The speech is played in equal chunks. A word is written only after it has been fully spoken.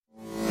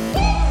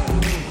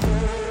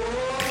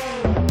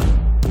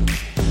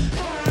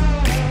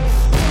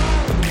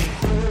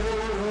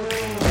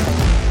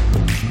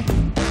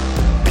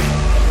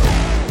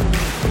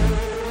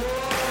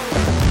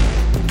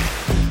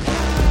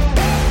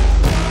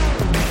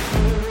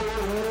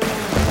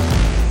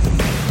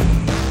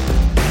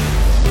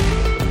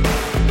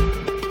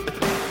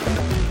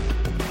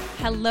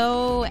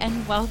Hello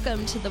and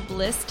welcome to the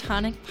Bliss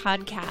Tonic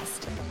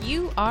Podcast.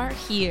 You are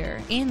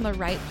here in the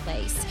right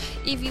place.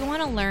 If you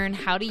want to learn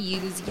how to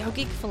use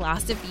yogic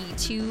philosophy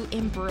to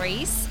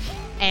embrace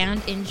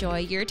and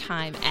enjoy your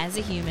time as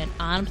a human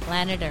on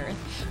planet Earth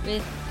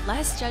with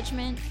less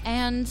judgment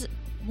and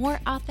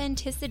more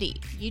authenticity.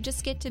 You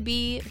just get to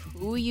be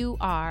who you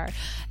are.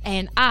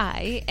 And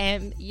I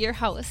am your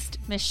host,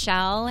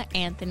 Michelle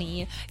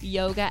Anthony,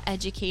 yoga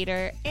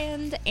educator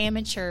and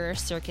amateur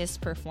circus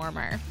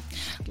performer.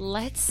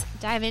 Let's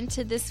dive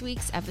into this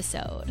week's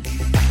episode.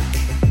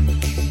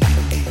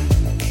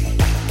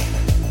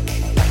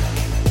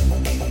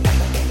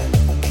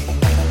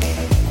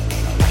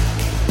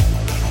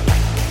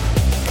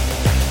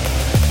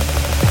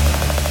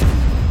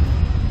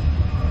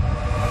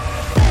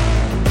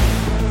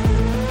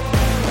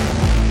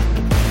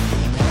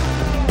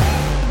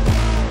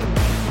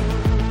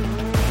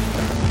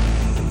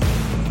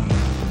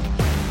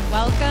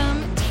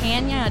 Welcome,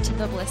 Tanya, to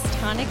the Bliss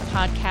Tonic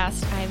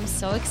Podcast. I'm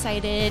so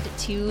excited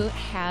to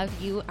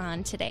have you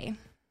on today.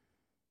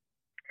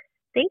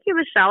 Thank you,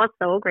 Michelle. It's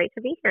so great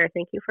to be here.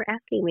 Thank you for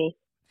asking me.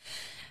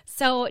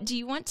 So, do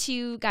you want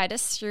to guide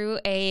us through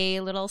a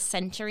little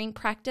centering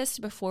practice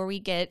before we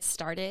get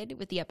started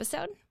with the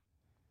episode?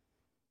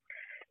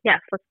 Yes,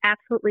 let's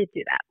absolutely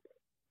do that.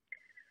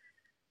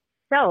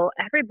 So,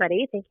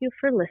 everybody, thank you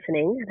for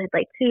listening. And I'd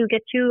like to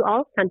get you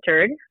all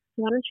centered.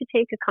 Why don't you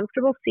take a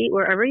comfortable seat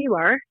wherever you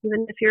are,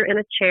 even if you're in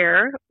a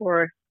chair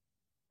or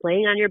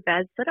laying on your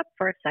bed, sit up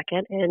for a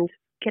second and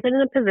get in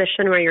a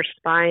position where your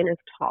spine is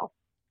tall.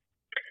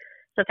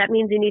 So if that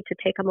means you need to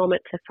take a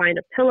moment to find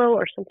a pillow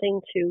or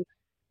something to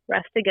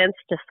rest against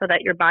just so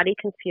that your body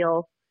can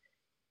feel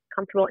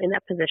comfortable in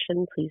that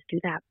position, please do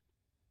that.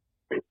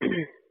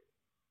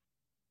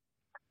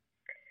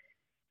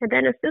 And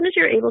then as soon as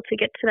you're able to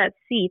get to that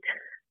seat,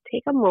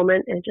 take a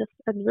moment and just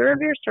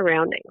observe your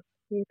surroundings.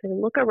 You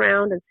can look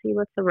around and see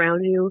what's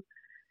around you.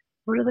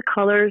 What are the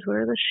colors? What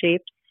are the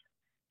shapes?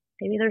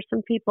 Maybe there's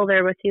some people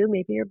there with you.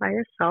 Maybe you're by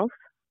yourself.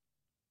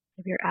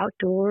 Maybe you're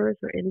outdoors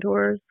or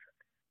indoors.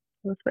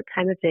 Notice what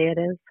time of day it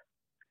is.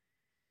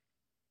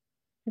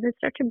 And then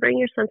start to bring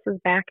your senses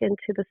back into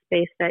the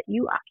space that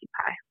you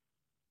occupy.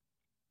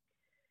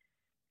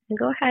 And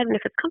go ahead, and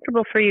if it's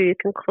comfortable for you, you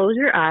can close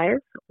your eyes,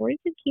 or you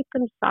can keep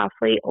them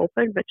softly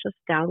open, but just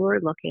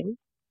downward looking.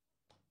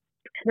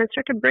 And then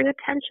start to bring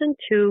attention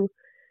to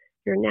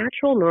your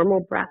natural, normal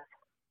breath.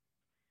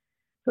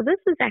 So this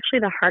is actually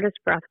the hardest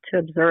breath to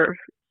observe.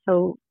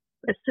 So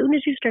as soon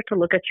as you start to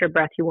look at your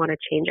breath, you want to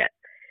change it.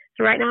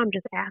 So right now I'm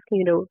just asking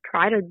you to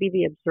try to be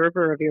the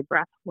observer of your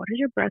breath. What is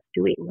your breath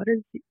doing? What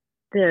is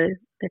the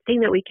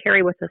thing that we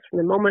carry with us from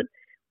the moment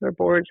we're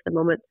born to the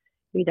moment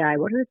we die?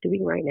 What is it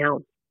doing right now?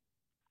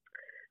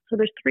 So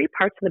there's three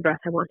parts of the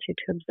breath I want you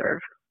to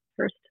observe.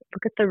 First,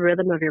 look at the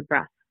rhythm of your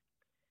breath.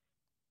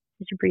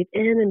 As you breathe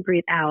in and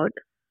breathe out,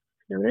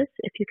 notice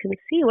if you can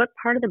see what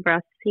part of the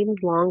breath seems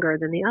longer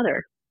than the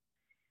other.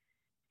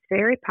 It's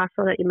very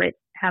possible that you might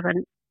have a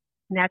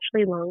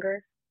naturally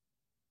longer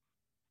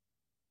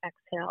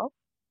exhale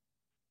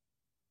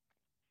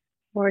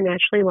or a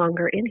naturally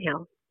longer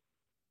inhale.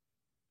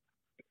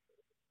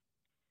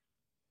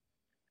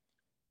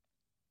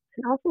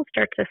 And also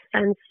start to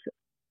sense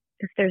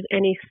if there's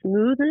any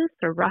smoothness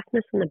or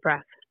roughness in the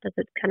breath. Does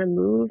it kind of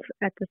move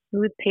at the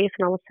smooth pace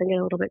and all of a sudden get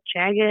a little bit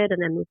jagged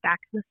and then move back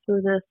to the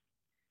smoothness?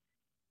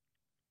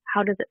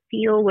 How does it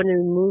feel when you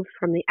move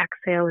from the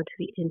exhale into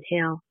the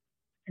inhale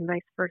and vice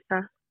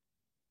versa?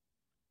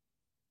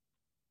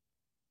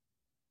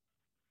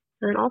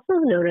 And also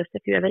notice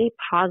if you have any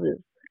pauses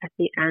at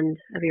the end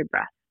of your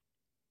breath.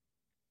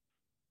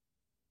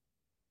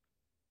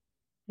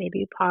 Maybe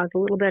you pause a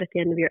little bit at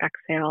the end of your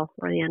exhale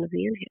or the end of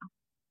the inhale.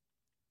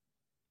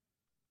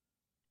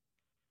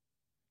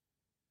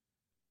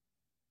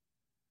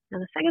 Now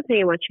the second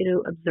thing I want you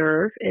to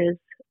observe is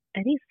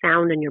any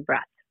sound in your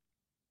breath.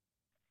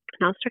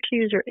 Now start to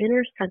use your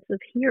inner sense of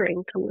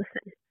hearing to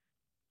listen.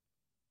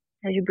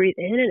 As you breathe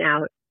in and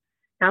out,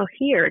 now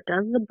here,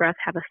 does the breath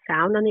have a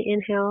sound on the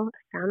inhale,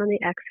 a sound on the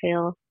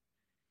exhale,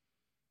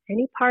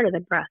 any part of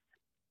the breath?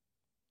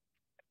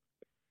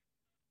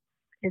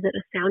 Is it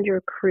a sound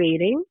you're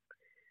creating,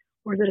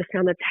 or is it a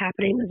sound that's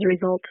happening as a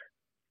result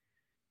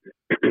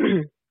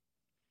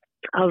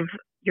of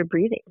your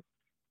breathing?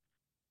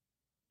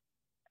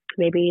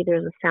 Maybe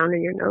there's a sound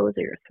in your nose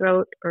or your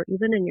throat, or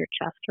even in your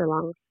chest or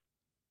lungs.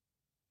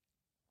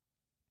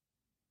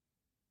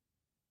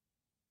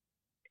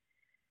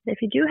 If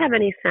you do have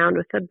any sound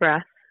with the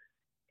breath,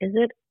 is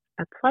it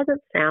a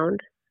pleasant sound,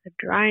 a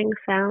drying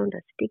sound,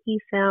 a sticky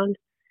sound?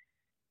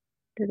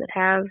 Does it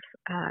have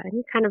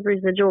any kind of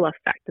residual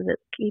effect? Is it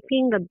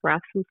keeping the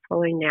breath from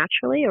flowing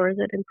naturally, or is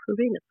it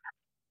improving the breath?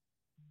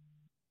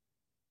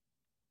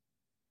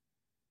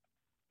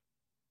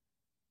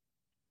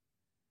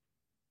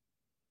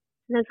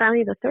 And then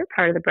finally, the third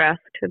part of the breath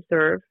to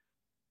observe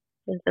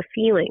is the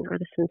feeling or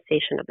the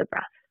sensation of the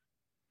breath.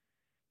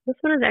 This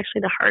one is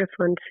actually the hardest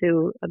one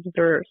to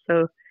observe.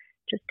 So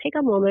just take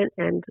a moment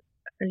and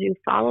as you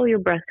follow your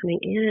breath coming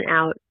in and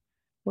out,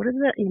 What is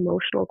the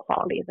emotional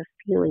quality, the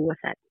feeling with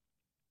it?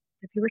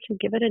 If you were to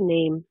give it a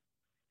name,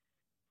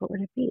 what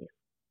would it be?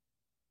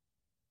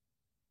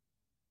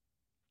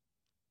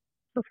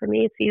 So for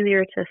me, it's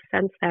easier to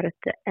sense that at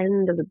the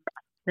end of the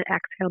breath. The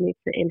exhale meets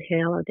the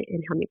inhale, or the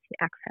inhale meets the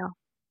exhale.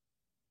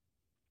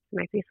 It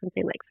might be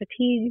something like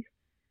fatigue,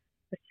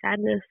 or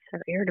sadness,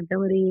 or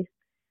irritability,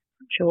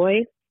 or joy,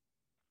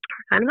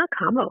 or kind of a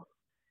combo.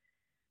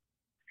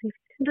 So you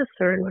can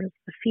discern what is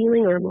the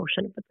feeling or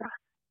emotion of the breath.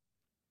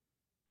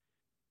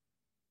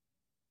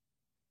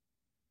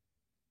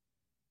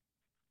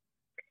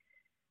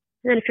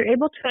 And then if you're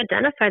able to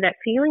identify that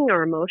feeling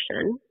or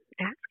emotion,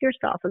 ask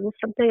yourself, is this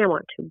something I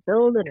want to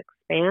build and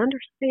expand, or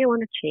something I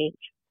want to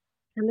change?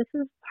 And this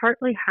is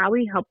partly how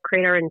we help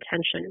create our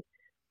intention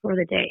for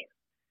the day.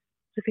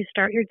 So if you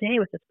start your day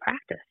with this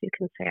practice, you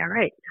can say, all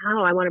right,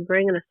 now I want to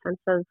bring in a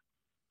sense of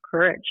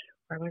courage,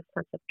 or a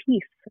sense of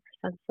peace, or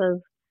a sense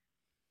of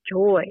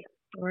joy,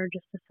 or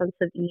just a sense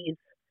of ease.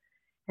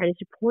 And as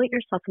you point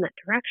yourself in that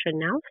direction,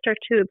 now start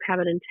to have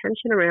an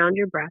intention around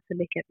your breath and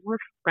make it more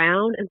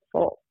round and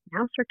full.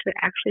 Now start to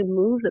actually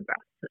move the breath.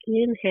 So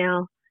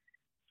inhale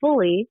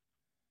fully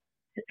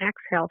and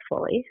exhale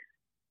fully.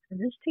 And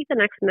just take the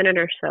next minute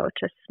or so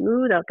to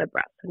smooth out the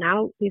breath. So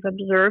now we've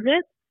observed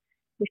it,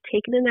 we've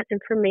taken in that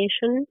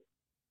information,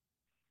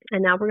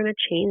 and now we're going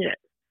to change it.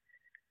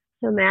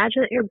 So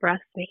imagine that your breath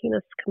is making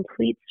this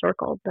complete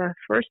circle. The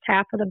first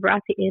half of the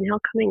breath, the inhale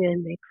coming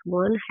in, makes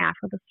one half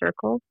of the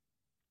circle.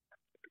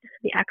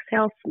 The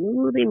exhale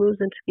smoothly moves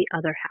into the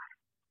other half.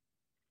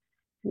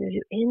 And as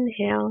you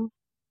inhale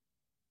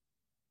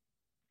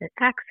and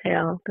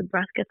exhale, the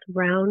breath gets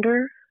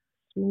rounder,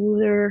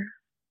 smoother,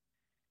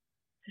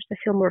 starts to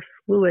feel more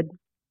fluid.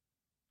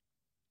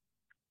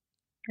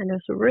 And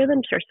as the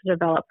rhythm starts to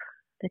develop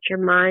that your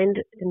mind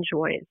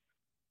enjoys.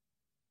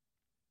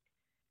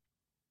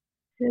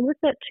 And with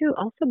that too,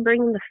 also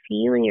bring the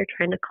feeling you're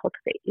trying to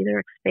cultivate, either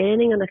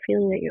expanding on the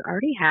feeling that you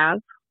already have,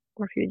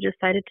 or if you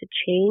decided to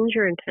change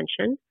your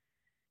intention,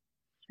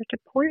 start to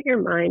point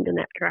your mind in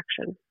that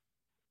direction,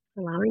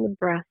 allowing the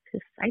breath to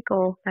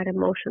cycle that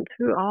emotion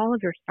through all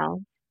of your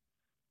cells,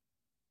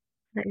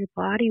 that your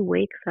body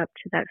wakes up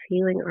to that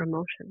feeling or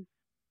emotion.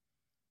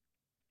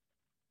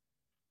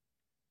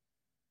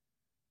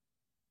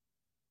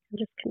 And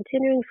just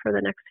continuing for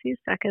the next few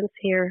seconds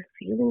here,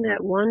 feeling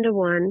that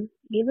one-to-one,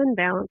 even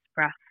balanced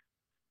breath.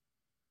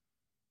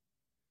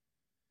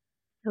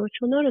 And what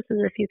you'll notice is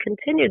if you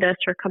continue this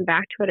or come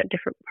back to it at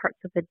different parts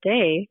of the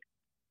day,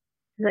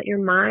 is that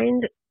your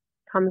mind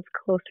comes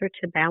closer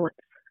to balance.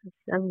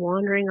 Instead of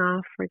wandering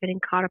off or getting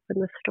caught up in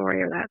this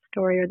story or that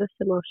story or this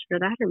emotion or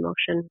that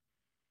emotion,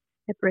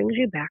 it brings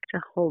you back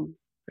to home,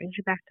 brings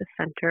you back to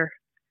center,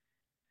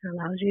 and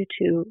allows you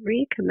to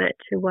recommit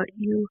to what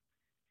you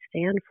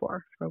stand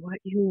for what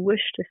you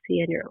wish to see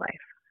in your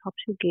life.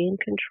 Helps you gain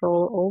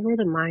control over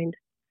the mind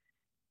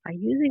by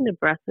using the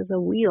breath as a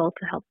wheel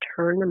to help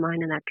turn the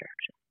mind in that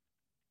direction.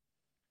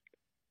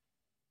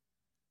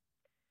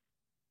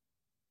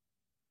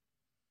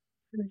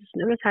 And just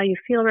notice how you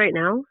feel right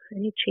now,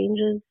 any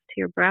changes to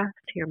your breath,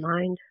 to your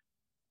mind,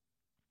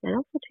 and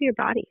also to your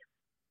body.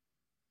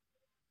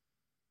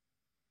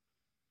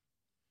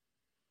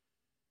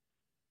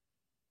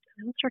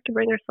 And we'll start to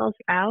bring ourselves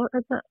out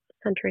of the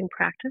centering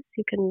practice.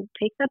 You can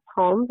take the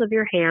palms of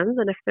your hands,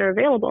 and if they're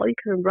available, you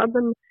can rub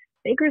them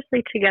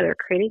vigorously together,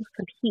 creating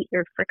some heat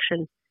or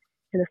friction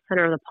in the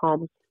center of the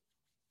palms.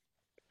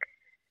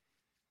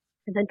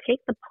 And then take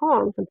the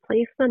palms and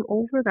place them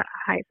over the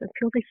eyes and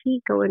feel the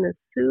heat go in and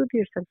soothe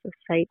your sense of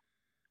sight.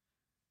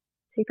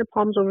 Take the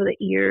palms over the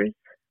ears,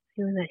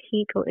 feeling that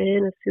heat go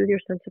in and soothe your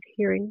sense of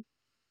hearing.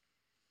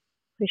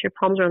 Place your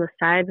palms around the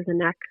sides of the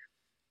neck,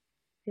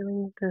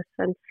 feeling the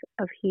sense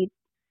of heat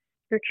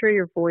nurture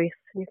your voice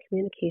and your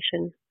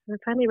communication. And then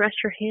finally rest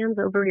your hands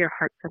over your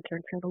heart center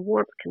and feel the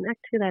warmth connect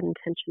to that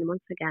intention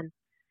once again.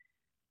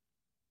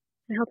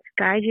 It helps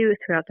guide you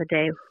throughout the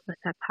day with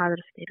that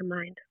positive state of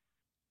mind.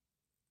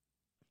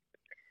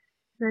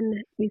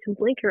 Then you can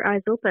blink your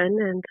eyes open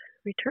and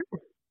return. All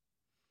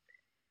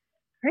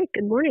right,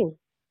 good morning.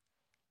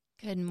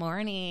 Good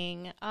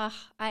morning. Oh,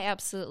 I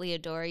absolutely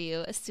adore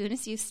you. As soon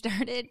as you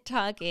started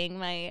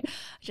talking, I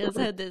just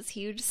had this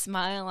huge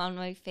smile on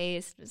my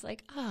face. It was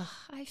like, oh,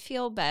 I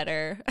feel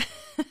better.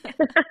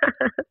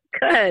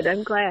 Good,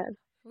 I'm glad.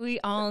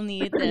 We all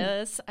need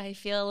this, I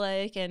feel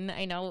like. And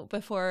I know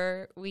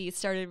before we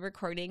started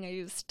recording,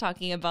 I was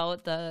talking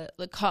about the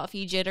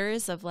coffee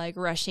jitters of like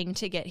rushing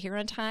to get here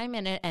on time.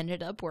 And it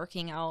ended up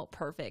working out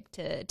perfect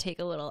to take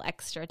a little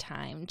extra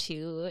time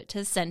to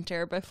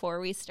center before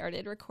we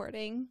started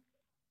recording.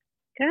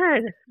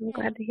 Good. I'm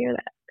glad to hear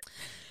that.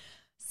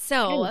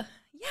 So,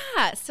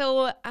 Yeah,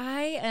 so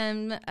I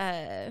am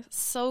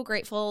so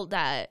grateful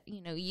that,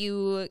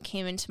 you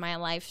came into my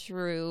life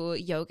through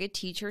yoga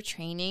teacher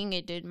training.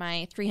 I did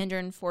my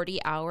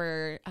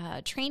 340-hour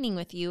training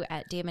with you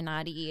at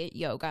Devanati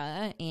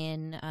Yoga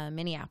in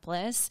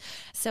Minneapolis.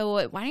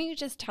 So why don't you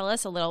just tell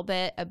us a little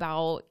bit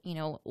about,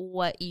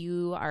 what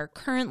you are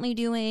currently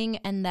doing,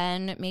 and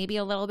then maybe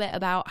a little bit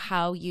about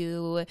how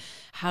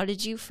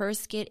did you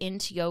first get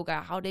into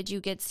yoga? How did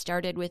you get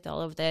started with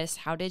all of this?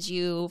 How did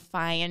you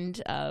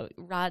find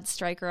Rod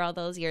Stryker all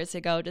those years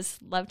ago?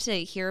 Just love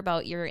to hear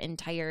about your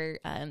entire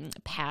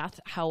path,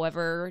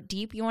 however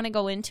deep you want to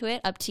go into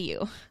it, up to you.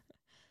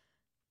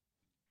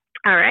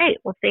 All right.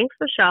 Well, thanks,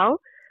 Michelle.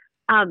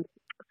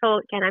 So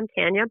again, I'm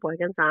Tanya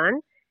Boigenzahn,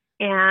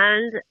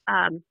 and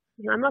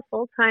I'm a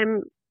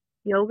full-time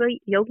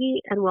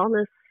yogi and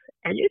wellness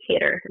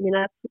educator. I mean,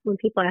 that's when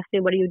people ask me,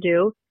 what do you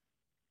do?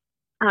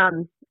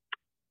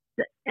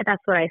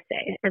 That's what I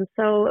say. And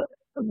so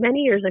many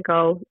years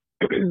ago,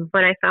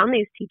 when I found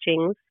these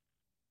teachings,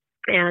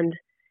 and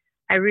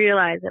I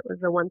realized it was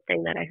the one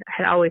thing that I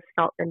had always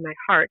felt in my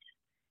heart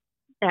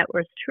that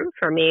was true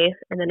for me.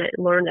 And then I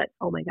learned that,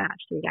 oh my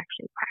gosh, there's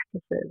actually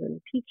practices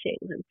and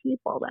teachings and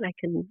people that I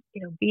can,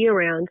 be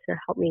around to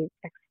help me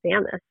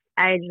expand this.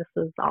 I just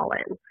was all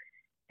in.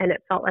 And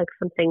it felt like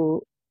something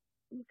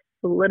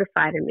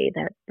solidified in me,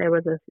 that there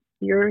was this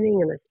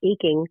yearning and this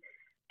aching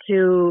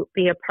to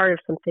be a part of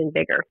something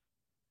bigger.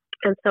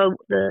 And so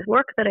the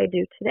work that I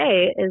do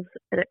today is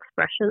an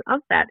expression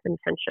of that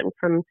intention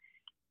from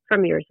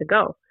years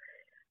ago.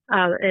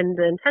 And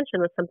the intention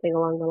was something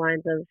along the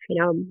lines of,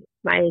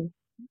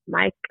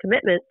 my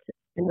commitment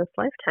in this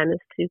lifetime is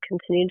to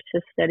continue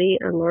to study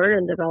and learn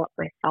and develop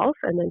myself,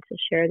 and then to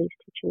share these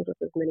teachings with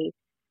as many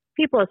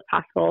people as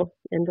possible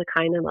in the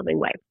kind and loving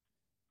way.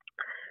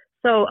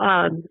 So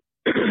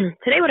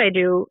today what I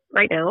do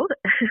right now,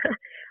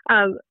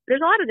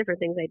 there's a lot of different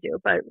things I do,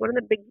 but one of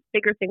the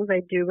bigger things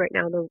I do right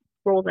now, the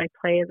roles I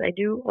play, is I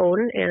do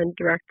own and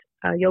direct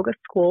a yoga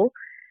school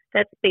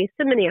that's based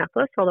in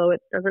Minneapolis, although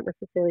it doesn't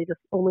necessarily just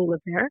only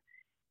live there.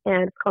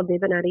 And it's called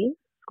Devanati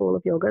School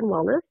of Yoga and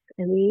Wellness.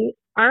 And we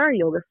are a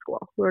yoga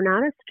school. We're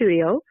not a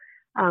studio.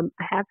 I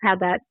have had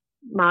that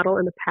model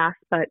in the past,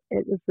 but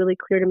it was really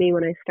clear to me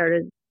when I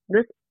started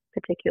this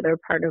particular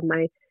part of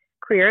my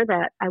career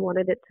that I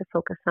wanted it to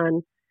focus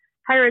on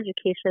higher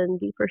education,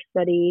 deeper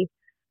study,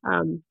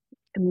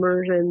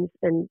 immersions,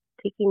 and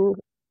taking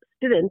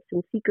students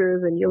and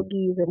seekers and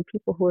yogis and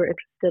people who are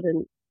interested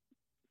in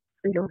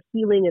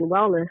healing and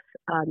wellness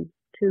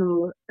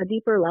to a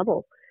deeper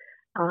level.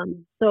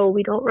 So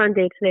we don't run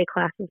day-to-day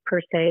classes per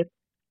se,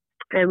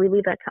 and we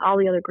leave that to all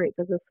the other great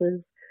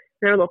businesses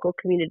in our local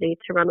community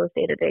to run those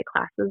day-to-day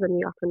classes. And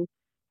we often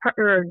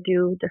partner or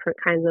do different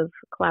kinds of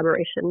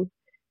collaboration,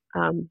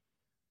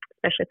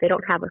 especially if they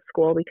don't have a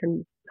school. We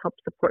can help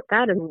support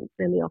that, and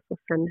we also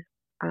send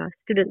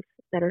students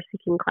that are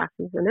seeking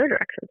classes in their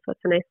direction. So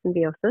it's a nice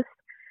symbiosis.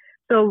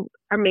 So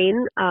our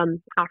main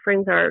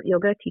offerings are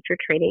yoga teacher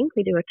training.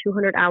 We do a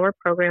 200-hour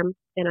program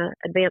and an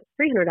advanced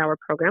 300-hour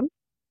program.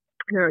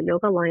 And our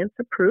Yoga Alliance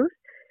approved.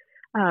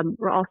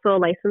 We're also a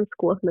licensed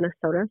school of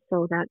Minnesota,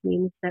 so that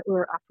means that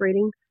we're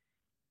operating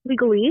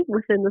legally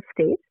within the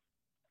state.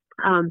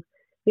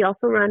 We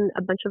also run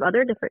a bunch of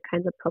other different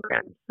kinds of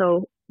programs.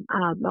 So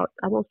about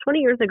almost 20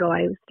 years ago,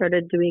 I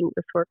started doing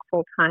this work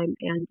full time,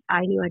 and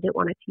I knew I didn't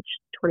want to teach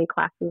 20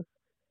 classes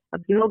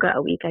of yoga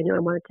a week. I knew I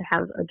wanted to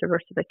have a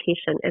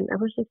diversification, and I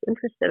was just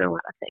interested in a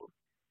lot of things.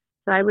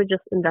 So I would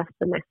just invest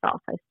in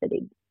myself. I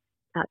studied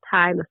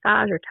Thai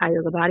massage or Thai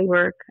yoga body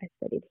work. I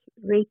studied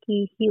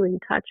Reiki, healing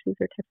touch. These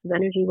are types of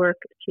energy work,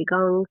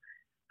 Qigong,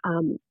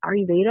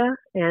 Ayurveda,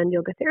 and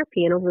yoga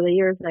therapy. And over the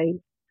years, I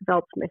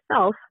developed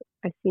myself.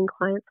 I've seen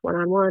clients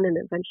one-on-one, and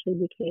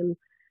eventually became,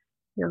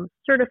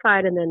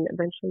 certified, and then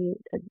eventually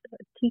a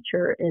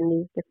teacher in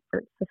these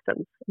different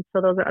systems. And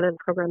so those are other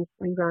programs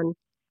we run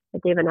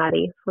at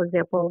Devanati. For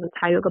example, the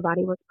Thai yoga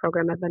bodywork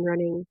program I've been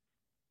running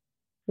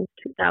since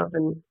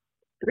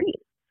 2003,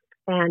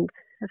 and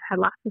I've had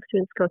lots of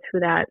students go through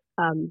that.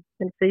 And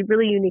it's a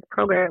really unique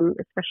program,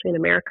 especially in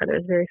America.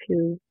 There's very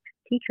few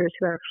teachers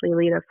who actually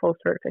lead a full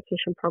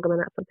certification program,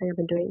 and that's something I've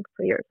been doing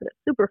for years, and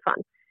it's super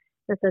fun.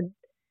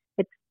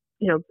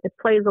 It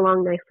plays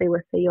along nicely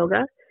with the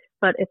yoga,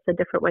 but it's a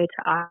different way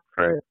to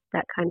offer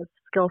that kind of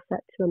skill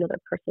set to another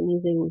person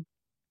using,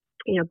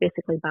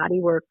 basically body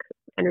work,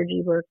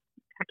 energy work,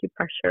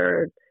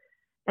 acupressure,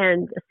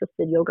 and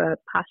assisted yoga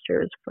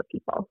postures for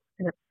people.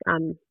 And it's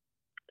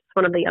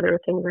one of the other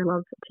things I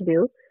love to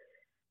do.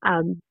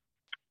 And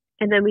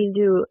then we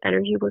do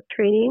energy work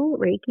training,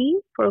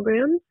 Reiki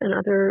programs, and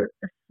other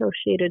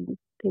associated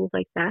things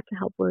like that to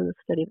help learn the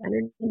study of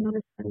energy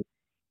medicine.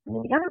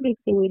 And the other big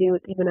thing we do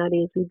at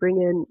Devanati is we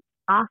bring in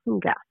awesome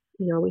guests.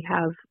 We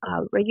have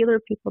regular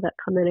people that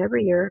come in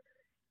every year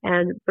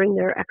and bring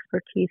their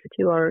expertise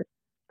to our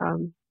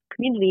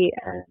community,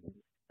 and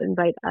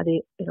invite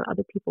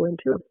other people in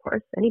too, of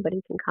course.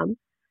 Anybody can come.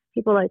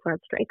 People like Rod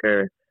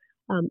Stryker,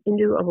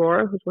 Indu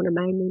Aurora, who's one of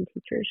my main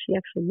teachers. She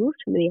actually moved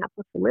to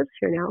Minneapolis and lives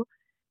here now.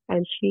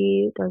 And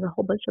she does a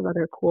whole bunch of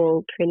other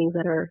cool trainings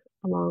that are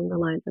along the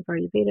lines of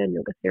Ayurveda and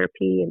yoga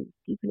therapy and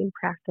deepening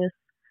practice.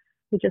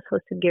 We just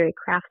hosted Gary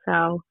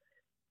Craftsau.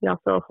 We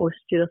also host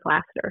Judith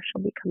Lassiter.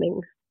 She'll be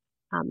coming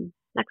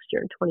next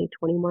year in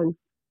 2021,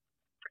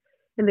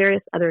 and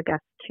various other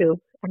guests too.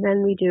 And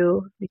then we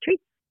do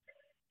retreats,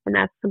 and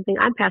that's something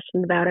I'm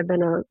passionate about. I've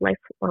been a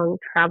lifelong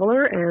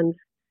traveler, and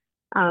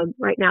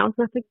right now is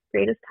not the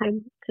greatest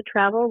time to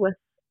travel with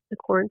the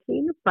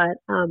quarantine, but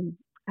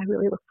I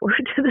really look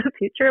forward to the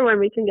future when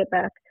we can get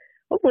back,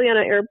 hopefully on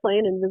an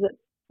airplane and visit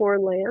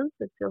foreign lands.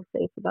 I feel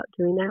safe about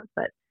doing that,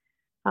 but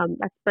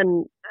that's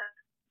been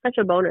such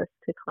a bonus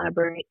to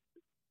collaborate,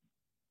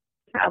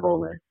 travel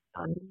with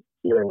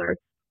healing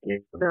arts,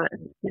 yoga,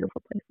 and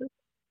beautiful places.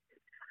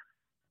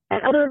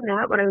 And other than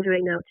that, what I'm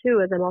doing now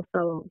too is I'm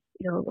also,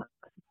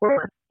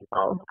 support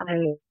people.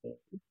 I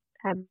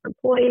have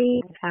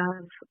employees,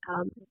 have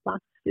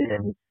lots of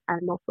students.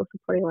 I'm also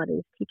supporting a lot of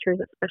these teachers,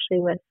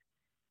 especially with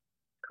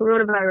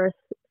coronavirus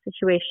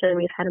situation.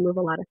 We've had to move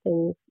a lot of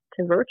things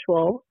to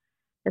virtual,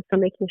 and so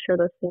making sure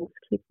those things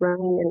keep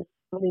running and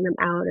moving them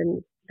out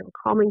and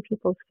calming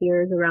people's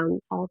fears around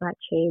all that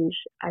change.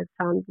 I've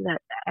found that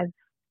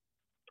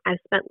I've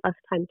spent less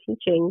time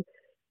teaching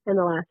in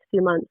the last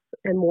few months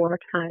and more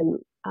time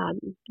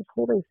just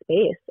holding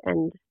space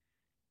and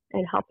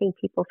helping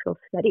people feel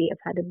steady. I've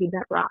had to be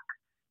that rock.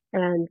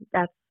 And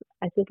that's,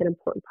 I think, an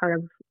important part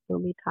of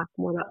when we talk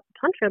more about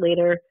Tantra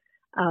later.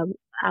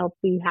 I'll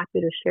be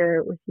happy to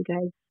share with you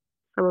guys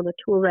some of the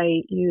tools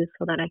I use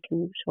so that I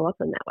can show up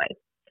in that way.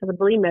 Because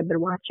believe me, I've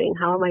been watching,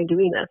 how am I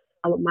doing this?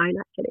 How am I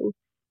not getting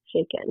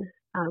shaken?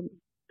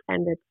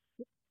 And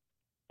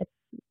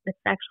it's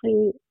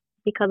actually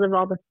because of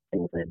all the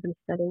things that I've been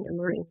studying and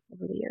learning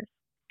over the years.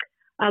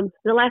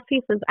 The last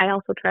piece is I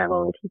also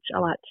travel and teach a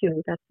lot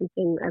too. That's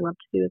something I love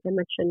to do, as I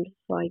mentioned.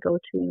 So I go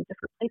to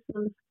different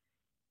places,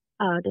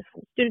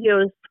 different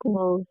studios,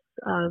 schools,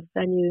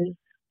 venues,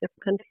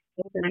 different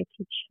countries, and I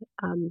teach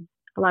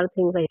a lot of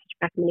things I teach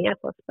back in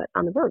Minneapolis, but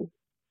on the road.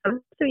 I'm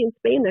supposed to be in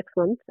Spain next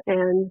month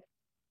and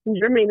in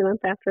Germany the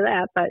month after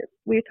that, but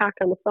we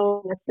talked on the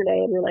phone yesterday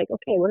and we're like,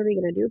 okay, what are we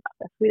going to do about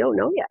this? We don't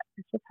know yet.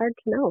 It's just hard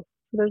to know.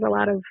 So there's a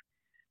lot of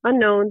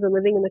unknowns and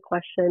living in the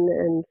question,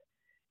 and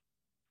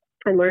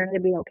learning to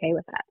be okay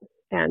with that.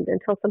 And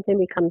until something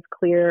becomes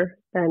clear,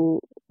 then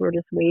we're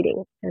just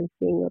waiting and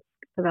seeing what's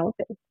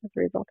developing as a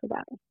result of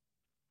that.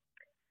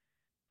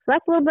 So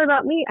that's a little bit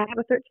about me. I have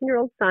a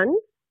 13-year-old son.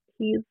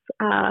 He's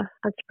on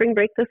spring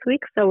break this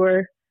week, so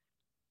we're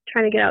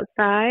trying to get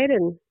outside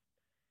and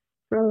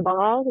throw the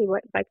ball. We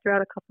biked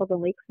around a couple of the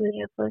lakes in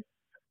Minneapolis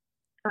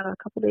a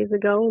couple days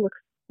ago. It looks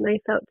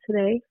nice out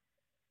today.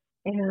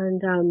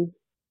 And I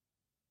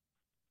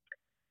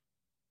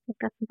think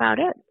that's about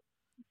it.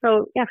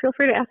 So, yeah, feel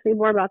free to ask me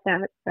more about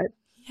that. But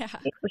Yeah.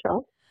 Thanks,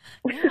 Michelle.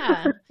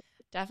 Yeah,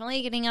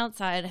 definitely getting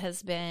outside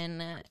has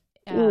been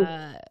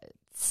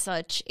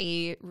such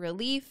a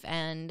relief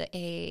and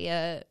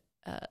a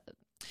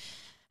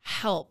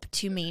help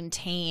to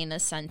maintain a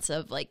sense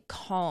of like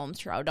calm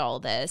throughout all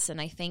this. And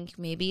I think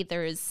maybe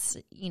there's,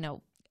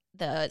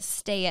 the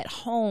stay at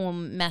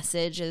home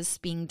message is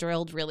being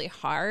drilled really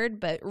hard,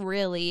 but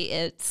really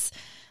it's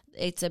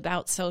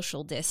about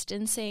social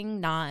distancing,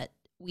 not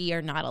we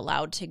are not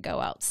allowed to go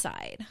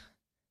outside.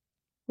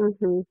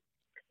 Mm-hmm.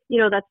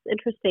 That's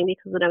interesting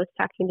because when I was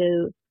talking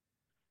to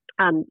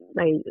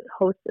my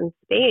hosts in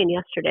Spain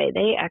yesterday,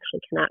 they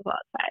actually cannot go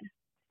outside.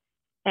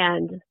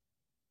 And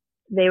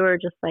they were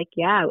just like,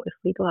 yeah, if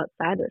we go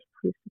outside, there's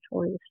police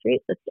patrolling the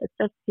streets. It's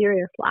a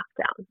serious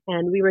lockdown.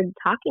 And we were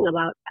talking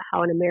about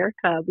how in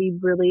America, we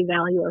really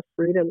value our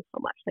freedom so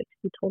much. Like, to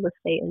be told to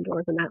stay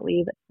indoors and not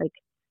leave, it's like,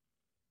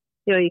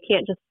 you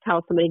can't just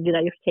tell somebody to do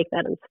that. You have to take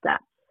that in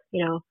steps,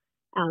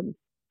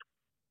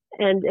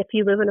 and if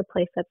you live in a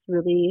place that's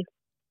really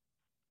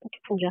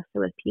congested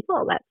with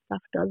people, that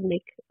stuff does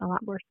make a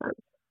lot more sense.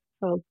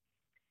 So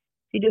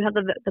if you do have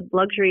the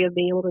luxury of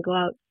being able to go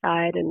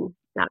outside and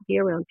not be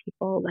around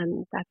people,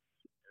 then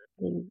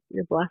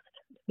you're blessed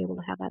to be able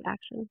to have that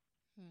action.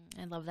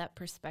 I love that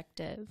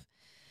perspective.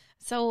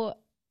 So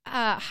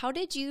how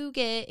did you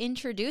get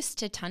introduced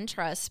to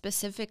Tantra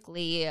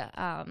specifically?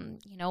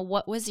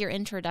 What was your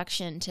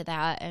introduction to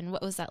that, and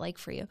what was that like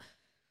for you?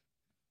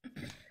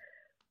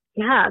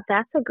 Yeah,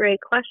 that's a great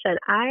question.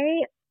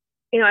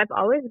 I've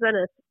always been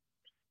a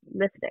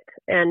mystic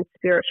and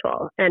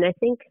spiritual, and I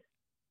think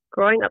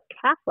growing up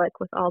Catholic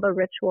with all the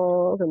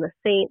rituals and the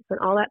saints and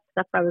all that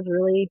stuff, I was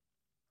really,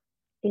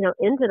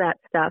 into that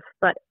stuff.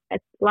 But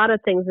it's a lot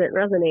of things that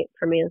resonate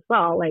for me as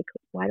well. Like,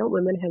 why don't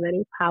women have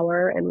any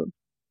power, and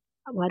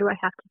why do I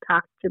have to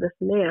talk to this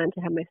man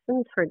to have my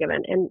sins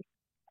forgiven? And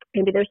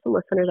maybe there's some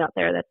listeners out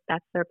there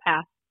that's their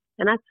path,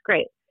 and that's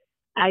great.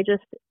 I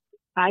just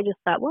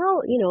thought,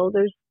 well,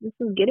 this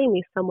is getting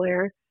me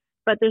somewhere,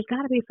 but there's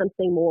got to be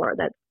something more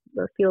that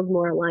feels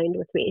more aligned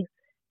with me.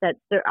 That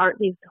there aren't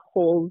these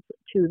holes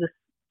to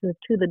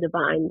the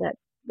divine. That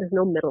there's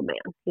no middleman,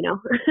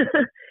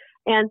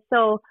 And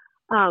so,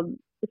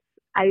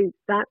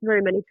 not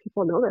very many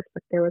people know this,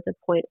 but there was a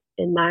point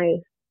in my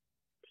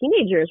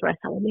teenage years where I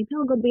thought, well, maybe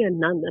I'll go be a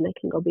nun and I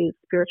can go be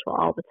spiritual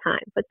all the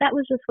time. But that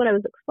was just what I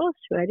was exposed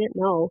to. I didn't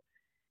know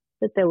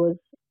that there was,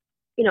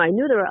 I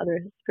knew there were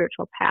other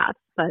spiritual paths,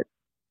 but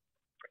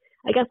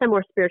I guess I'm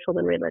more spiritual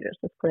than religious.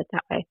 Let's put it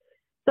that way.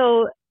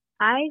 So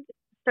I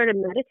started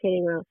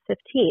meditating when I was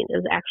 15. It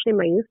was actually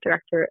my youth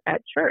director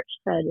at church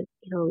said,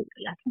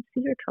 I can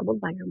see you're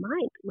troubled by your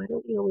mind. Why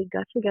don't we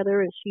got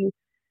together, and she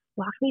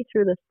walked me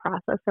through this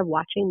process of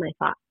watching my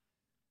thoughts.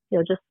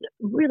 Just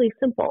really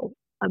simple.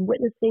 I'm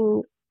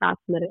witnessing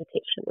thoughts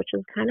meditation, which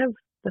is kind of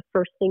the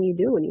first thing you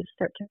do when you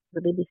start to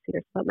really be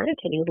serious about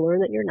meditating, is learn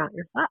that you're not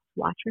your thoughts.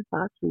 Watch your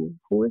thoughts, and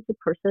who is the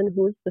person,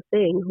 who is the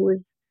thing, who is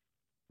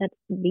that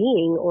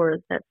being or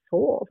that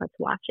soul that's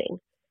watching.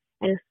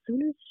 And as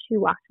soon as she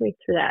walked me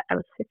through that, I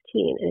was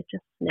 15, and it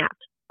just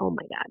snapped. Oh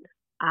my God,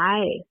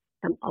 I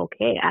am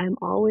okay. I'm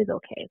always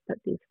okay. But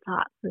these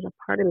thoughts, there's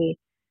a part of me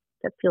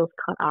that feels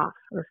cut off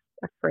or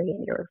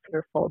afraid or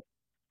fearful.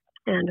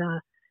 And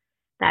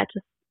that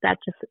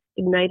just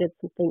ignited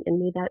something in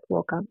me that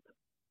woke up,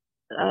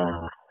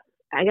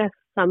 I guess,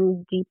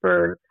 some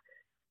deeper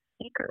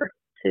seeker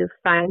to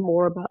find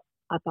more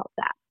about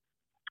that.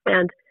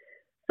 And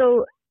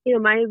so,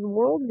 my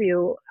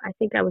worldview, I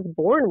think I was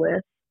born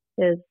with,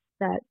 is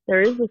that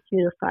there is this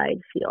unified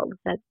field,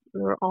 that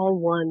we're all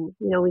one.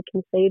 We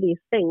can say these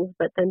things,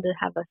 but then to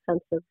have a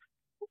sense of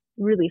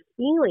really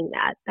feeling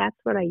that's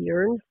what I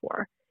yearned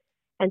for.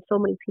 And so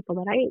many people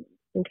that I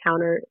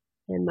encounter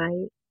in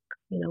my,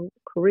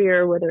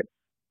 career, whether it's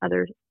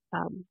other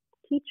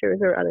teachers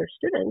or other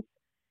students,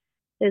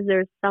 is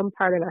there's some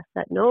part of us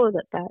that know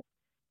that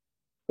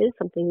is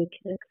something we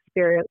can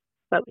experience,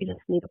 but we just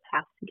need a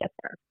path to get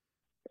there.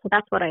 So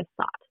that's what I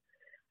thought.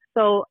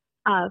 So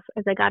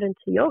as I got into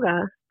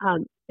yoga,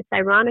 it's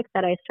ironic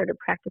that I started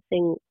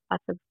practicing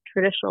lots of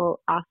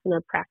traditional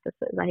asana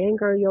practices,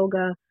 Iyengar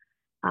yoga,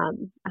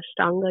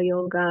 Ashtanga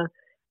yoga,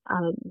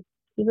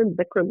 even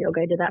Bikram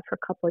yoga. I did that for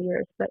a couple of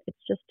years, but it's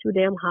just too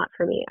damn hot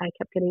for me. I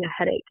kept getting a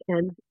headache,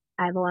 and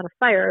I have a lot of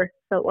fire,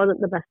 so it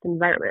wasn't the best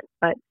environment.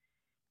 But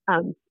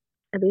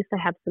at least I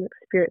have some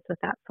experience with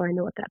that, so I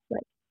know what that's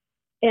like.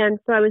 And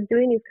so I was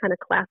doing these kind of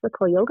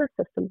classical yoga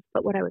systems,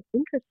 but what I was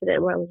interested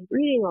in, what I was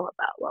reading all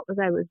about,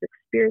 I was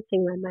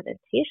experiencing my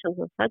meditations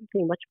was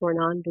something much more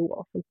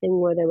non-dual, something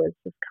where there was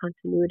this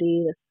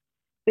continuity, this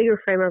bigger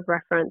frame of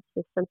reference,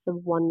 this sense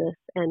of oneness.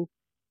 And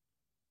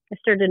I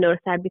started to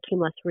notice that I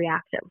became less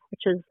reactive,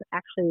 which is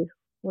actually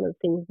one of the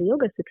things the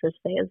Yoga Sutras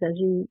say, is as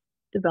you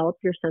develop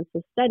your sense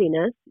of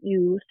steadiness,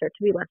 you start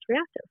to be less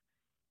reactive.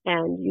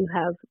 And you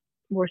have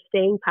more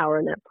staying power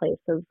in that place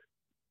of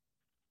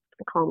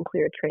a calm,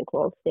 clear,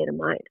 tranquil state of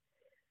mind.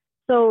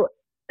 So,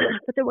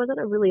 but there wasn't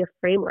really a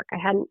framework. I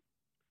hadn't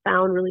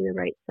found really the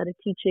right set of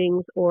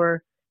teachings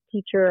or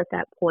teacher at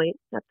that point.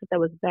 Not that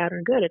was bad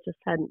or good, it just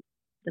hadn't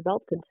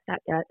developed into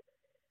that yet.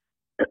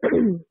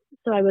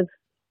 So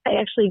I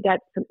actually got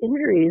some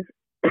injuries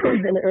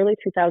in the early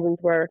 2000s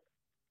where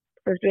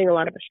I was doing a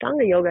lot of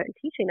Ashtanga yoga and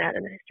teaching that,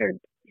 and I started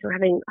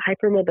having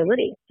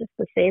hypermobility, just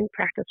the same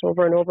practice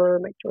over and over.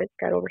 My joints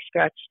got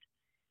overstretched.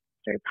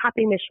 Started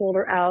popping my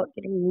shoulder out,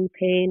 getting knee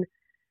pain,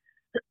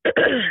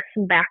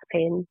 some back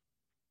pain.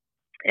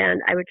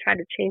 And I would try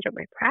to change up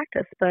my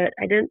practice, but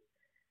I didn't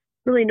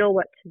really know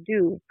what to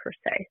do per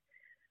se.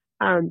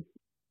 And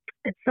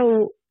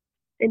so,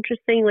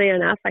 interestingly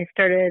enough, I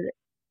started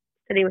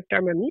studying with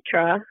Dharma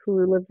Mitra,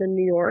 who lives in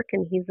New York,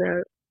 and he's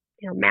a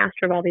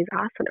master of all these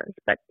asanas,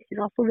 but he's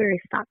also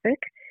very sattvic,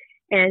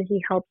 and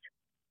he helped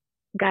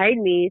guide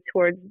me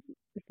towards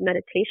this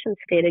meditation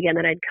state again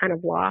that I'd kind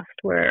of lost,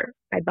 where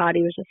my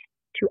body was just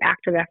too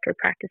active after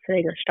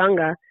practicing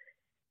Ashtanga.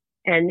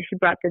 And he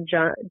brought the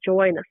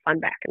joy and the fun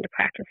back into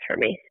practice for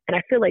me. And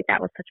I feel like that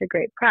was such a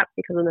great prep,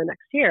 because in the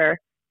next year,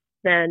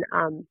 then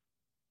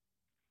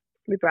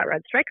we brought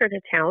Red Striker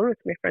to town with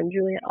my friend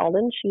Juliet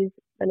Alden. She's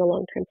been a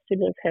longtime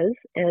student of his,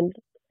 and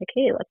like,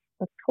 hey,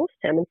 let's host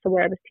him. And so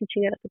where I was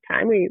teaching it at the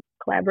time, we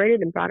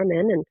collaborated and brought him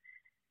in. And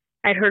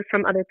I'd heard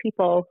from other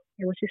people,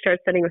 and once you start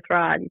studying with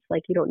Rod, it's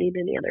like you don't need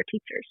any other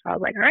teachers. So I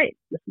was like, all right,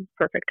 this is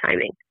perfect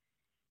timing.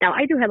 Now,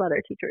 I do have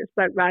other teachers,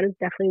 but Rod is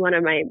definitely one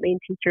of my main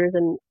teachers,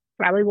 and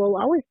probably will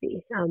always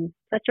be.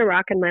 Such a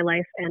rock in my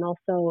life, and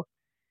also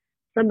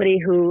somebody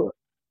who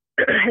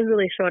has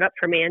really showed up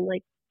for me and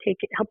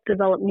helped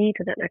develop me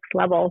to that next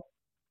level,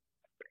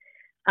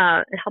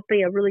 and helped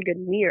be a really good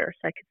mirror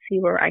so I could see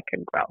where I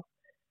could grow.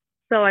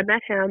 So I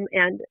met him,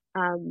 and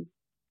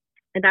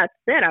that's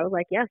it. I was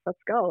like, yes, let's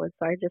go. And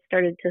so I just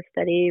started to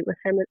study with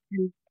him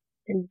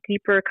in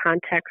deeper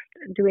context,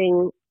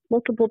 doing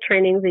multiple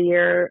trainings a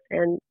year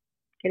and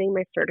getting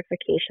my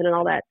certification and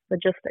all that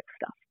logistic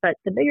stuff. But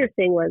the bigger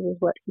thing was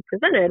what he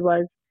presented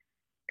was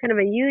kind of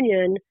a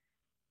union,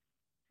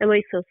 and what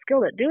he's so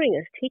skilled at doing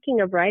is taking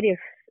a variety of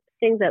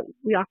things that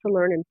we often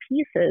learn in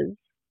pieces,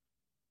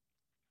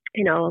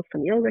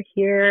 some yoga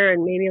here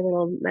and maybe a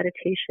little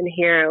meditation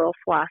here, a little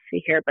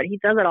philosophy here, but he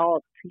does it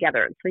all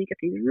together. And so you get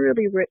these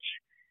really rich,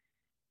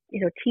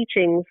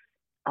 teachings,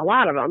 a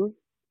lot of them,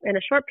 in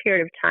a short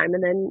period of time,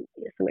 and then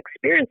some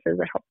experiences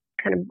that help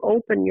kind of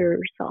open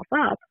yourself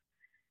up.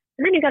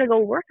 And then you got to go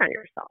work on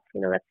yourself.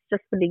 That's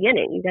just the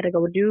beginning. You got to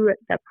go do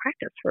that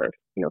practice for,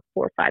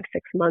 4, 5,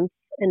 6 months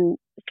and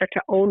start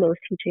to own those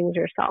teachings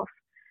yourself.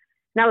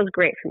 And that was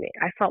great for me.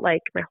 I felt like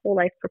my whole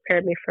life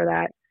prepared me for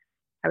that.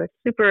 I was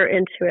super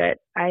into it.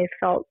 I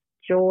felt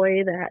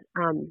joy that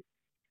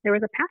there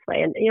was a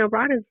pathway. And,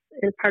 Rod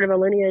is part of a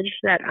lineage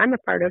that I'm a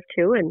part of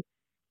too. And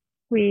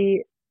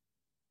we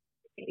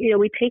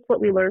take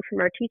what we learn from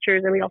our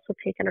teachers, and we also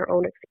take in our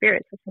own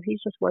experiences. So he's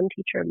just one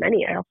teacher of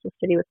many. I also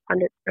study with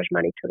Pandit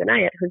Rajmani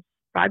Tuganayat, who's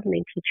Rod's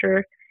main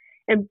teacher.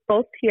 And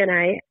both he and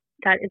I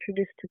got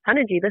introduced to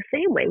Panaji the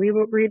same way. We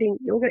were reading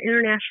Yoga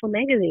International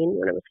magazine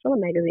when it was still a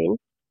magazine,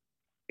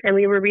 and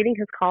we were reading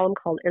his column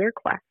called Inner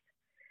Quest.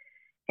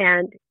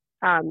 And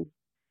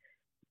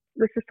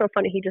this is so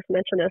funny. He just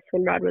mentioned this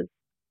when Rod was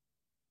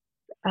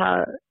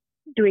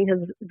doing his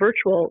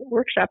virtual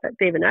workshop at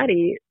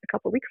Devanati a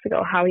couple of weeks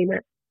ago, how he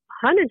met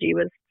Panaji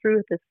was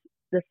through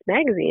this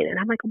magazine. And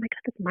I'm like, oh my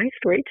God, that's my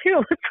story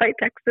too. So I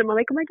texted him, I'm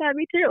like, oh my God,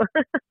 me too.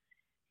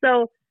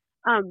 So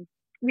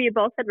we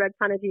both had read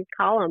Panaji's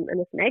column in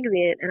this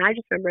magazine, and I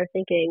just remember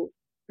thinking,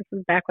 this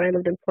is back when I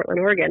lived in Portland,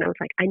 Oregon, I was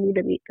like, I need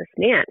to meet this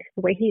man.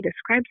 The way he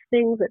describes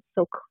things, it's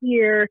so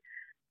clear.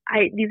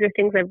 These are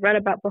things I've read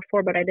about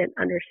before, but I didn't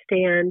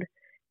understand.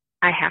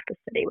 I have to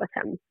study with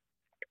him.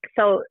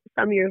 So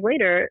some years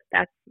later,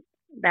 that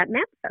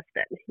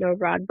manifested.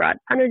 Rod brought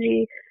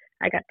Panaji.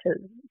 I got to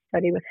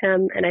study with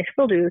him, and I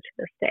still do to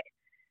this day.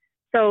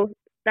 So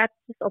that's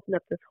just opened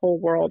up this whole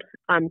world.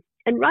 And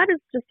Rod is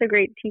just a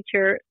great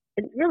teacher.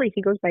 And really,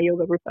 he goes by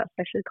Yoga Rupa.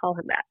 I should call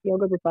him that,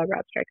 Yoga Rupa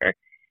Rod Stryker.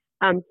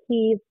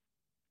 He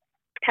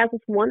has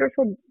this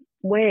wonderful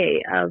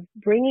way of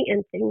bringing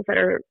in things that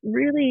are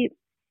really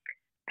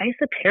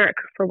esoteric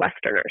for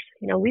Westerners.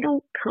 We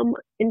don't come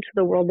into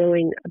the world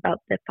knowing about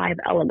the 5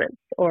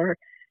 elements or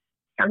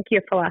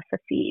Sankhya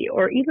philosophy,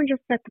 or even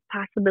just that the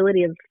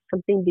possibility of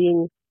something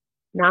being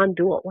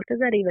non-dual. What does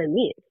that even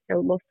mean?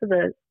 Most of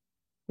the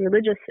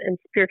religious and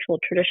spiritual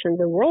traditions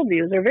and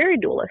worldviews are very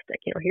dualistic.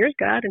 Here's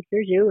God and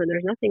here's you, and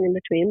there's nothing in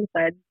between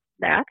besides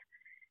that.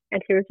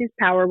 And here's these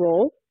power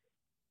roles.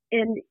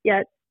 And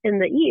yet in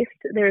the East,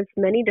 there's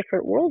many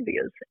different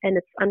worldviews, and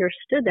it's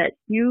understood that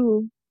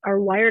you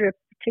are wired a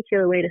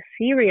particular way to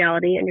see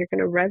reality, and you're going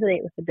to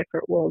resonate with a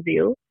different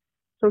worldview.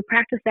 So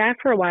practice that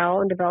for a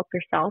while and develop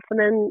yourself, and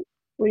then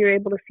when you're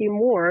able to see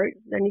more,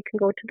 then you can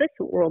go to this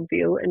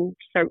worldview and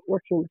start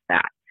working with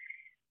that.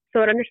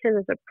 So it understands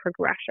there's a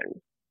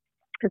progression.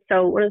 And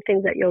so one of the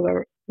things that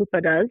Yoga Rupa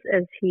does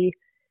is he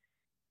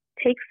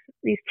takes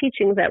these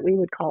teachings that we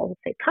would call,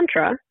 say,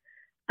 Tantra,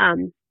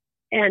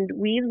 and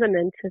weaves them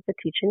into the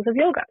teachings of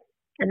yoga.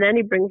 And then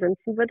he brings in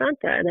some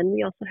Vedanta. And then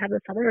we also have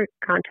this other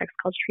context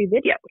called Sri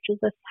Vidya, which is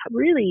this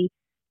really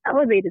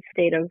elevated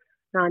state of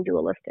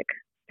non-dualistic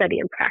study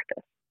and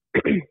practice.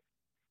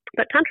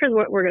 But Tantra is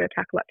what we're going to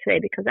talk about today,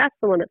 because that's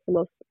the one that's the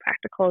most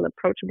practical and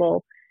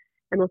approachable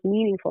and most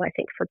meaningful, I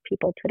think, for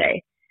people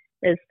today,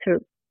 is to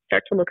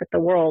start to look at the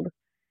world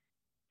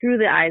through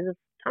the eyes of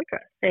Tantra,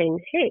 saying,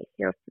 hey,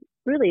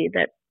 really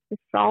that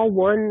it's all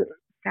one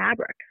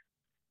fabric.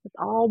 It's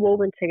all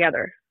woven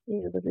together.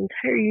 This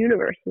entire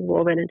universe is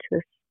woven into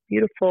this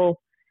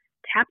beautiful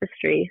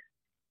tapestry.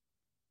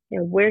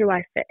 Where do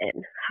I fit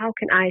in? How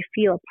can I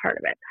feel a part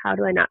of it? How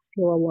do I not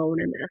feel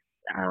alone in this?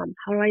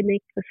 How do I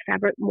make this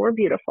fabric more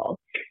beautiful?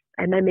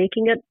 Am I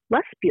making it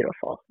less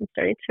beautiful? I'm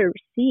starting to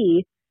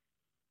see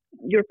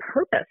your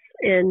purpose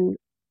in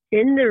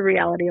the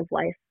reality of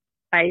life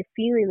by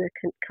feeling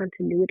the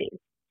continuity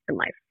in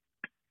life.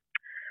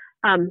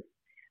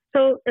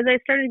 So as I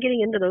started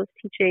getting into those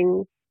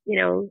teachings,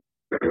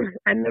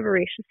 I'm a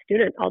voracious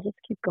student. I'll just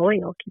keep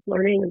going. I'll keep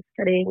learning and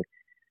studying.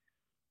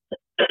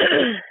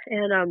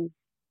 And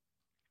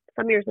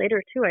some years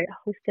later, too, I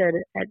hosted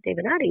at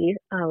Devanati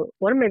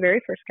one of my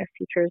very first guest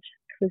teachers,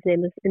 whose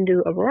name is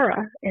Indu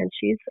Aurora, and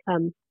she's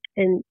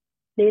in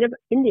Native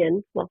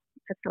Indian, well,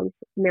 that sounds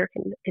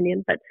American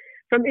Indian, but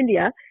from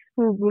India,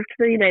 who moved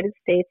to the United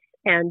States,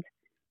 and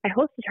I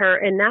hosted her,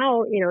 and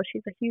now,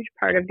 she's a huge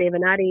part of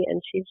Devanati,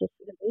 and she's just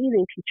an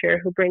amazing teacher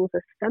who brings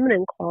this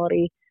feminine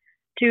quality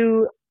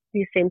to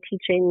these same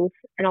teachings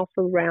and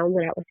also rounds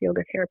it out with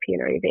yoga therapy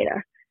and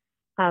Ayurveda.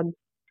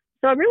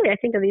 So really, I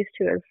think of these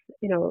two as,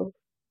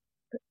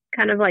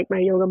 kind of like my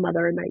yoga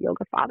mother and my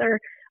yoga father,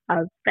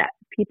 that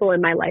people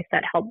in my life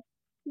that help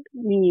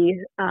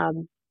me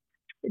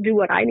do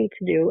what I need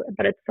to do.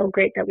 But it's so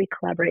great that we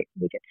collaborate.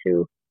 We get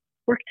to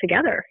work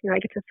together. I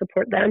get to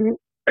support them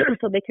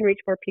so they can reach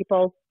more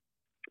people.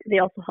 They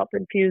also help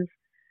infuse,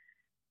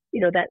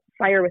 that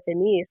fire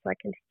within me, so I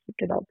can keep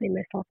developing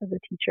myself as a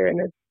teacher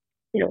and as,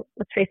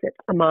 let's face it,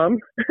 a mom,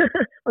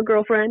 a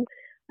girlfriend,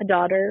 a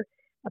daughter,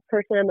 a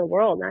person in the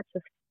world, not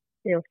just,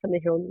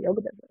 somebody who owns the yoga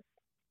business.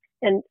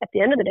 And at the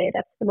end of the day,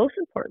 that's the most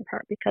important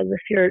part, because if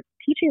you're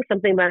teaching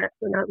something but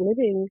not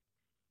living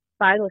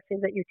by those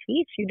things that you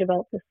teach, you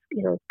develop this,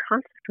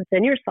 concept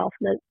within yourself,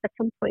 and then at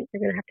some point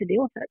you're going to have to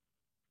deal with it.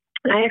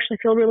 And I actually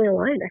feel really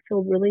aligned. I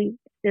feel really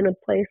in a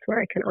place where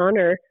I can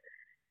honor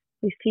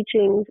these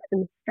teachings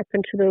and step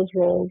into those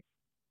roles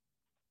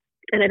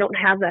And I don't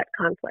have that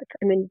conflict.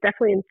 I mean,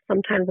 definitely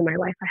sometimes in my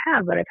life I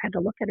have, but I've had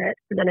to look at it,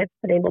 and then I've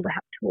been able to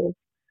have tools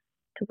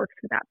to work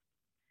through that.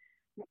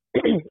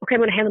 Okay, I'm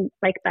going to hand the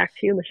mic back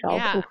to you, Michelle.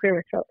 Yeah. And clear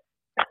my throat.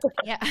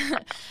 Yeah,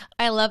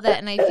 I love that.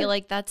 And I feel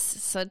like that's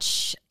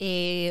such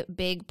a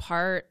big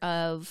part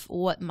of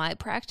what my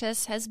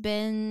practice has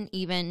been,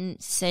 even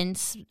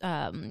since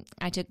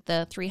I took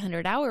the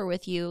 300 hour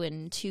with you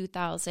in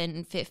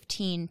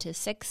 2015 to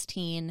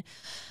 16.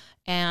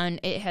 And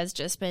it has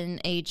just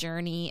been a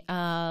journey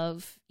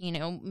of,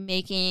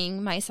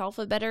 making myself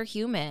a better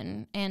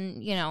human.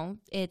 And,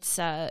 it's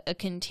a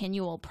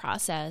continual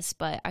process,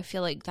 but I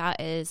feel like that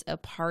is a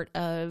part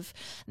of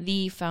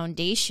the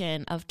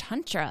foundation of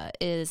Tantra,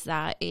 is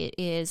that it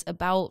is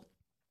about,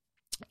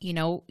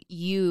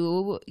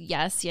 you,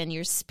 yes, and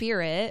your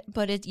spirit,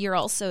 but you're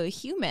also a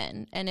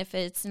human. And if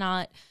it's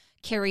not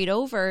carried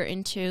over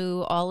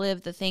into all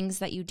of the things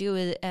that you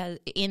do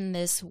in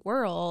this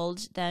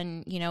world,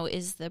 then,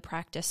 is the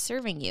practice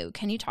serving you?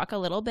 Can you talk a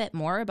little bit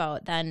more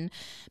about then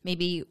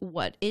maybe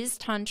what is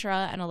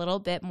Tantra and a little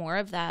bit more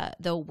of the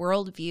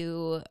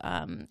worldview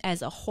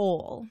as a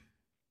whole?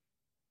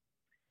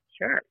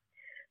 Sure.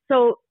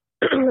 So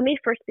let me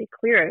first be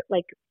clear.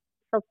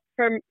 So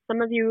for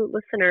some of you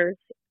listeners,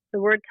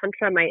 the word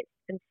Tantra might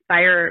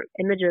inspire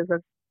images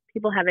of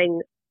people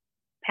having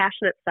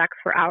passionate sex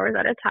for hours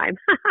at a time.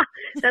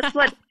 That's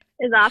what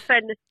is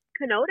often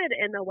connoted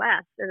in the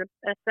West. And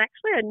it's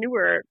actually a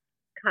newer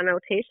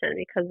connotation,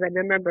 because I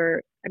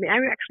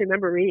actually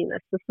remember reading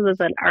this. This was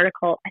an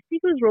article, I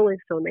think it was Rolling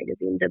Stone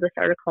magazine did this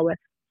article with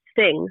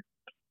Sting,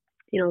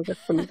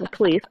 just from the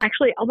police.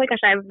 Actually, oh my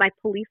gosh, I have my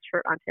police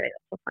shirt on today.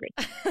 That's so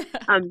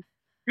funny.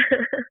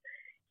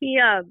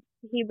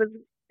 He was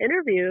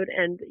interviewed,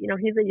 and,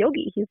 he's a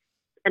yogi. He's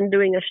been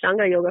doing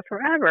Ashtanga yoga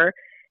forever.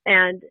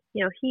 And,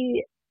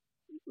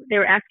 they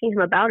were asking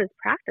him about his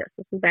practice.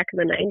 This was back in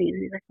the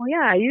 90s. He's like, well,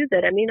 yeah, I use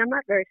it. I mean, I'm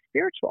not very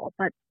spiritual,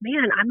 but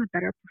man, I'm a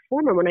better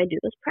performer when I do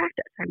this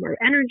practice. I have more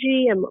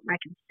energy. I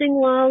can sing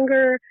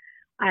longer.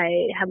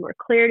 I have more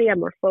clarity.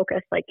 I'm more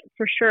focused. Like,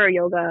 for sure,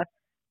 yoga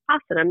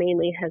asana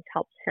mainly has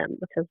helped him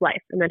with his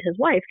life. And then his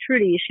wife,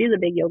 Trudy, she's a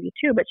big yogi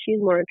too, but she's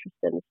more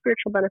interested in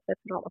spiritual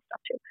benefits and all this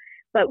stuff too.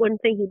 But one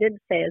thing he did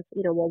say is,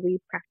 we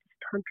practice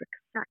tantric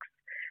sex,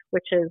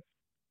 which is,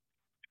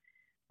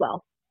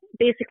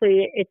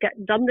 basically it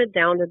dumbed it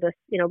down to this,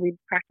 we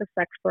practice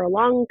sex for a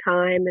long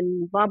time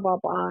and blah, blah,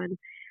 blah.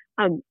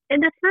 And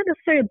that's not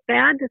necessarily a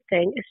bad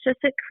thing. It's just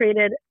it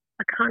created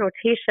a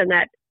connotation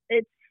that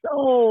it's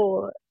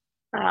so,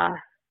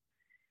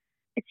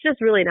 it's just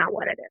really not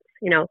what it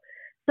is,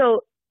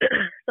 So,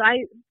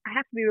 I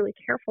have to be really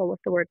careful with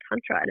the word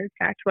Tantra. And in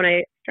fact, when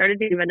I started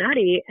doing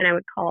Divinati and I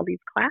would call these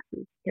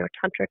classes,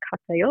 Tantra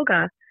Katha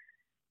Yoga,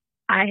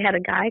 I had a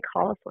guy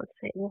call us once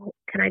saying, well,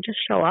 can I just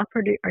show up, or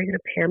are you going to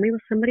pair me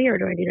with somebody, or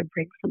do I need to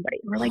bring somebody?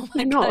 And we're like,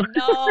 no.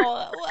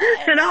 God,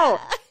 no. No.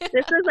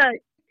 This is a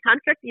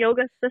tantric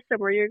yoga system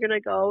where you're going to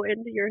go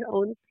into your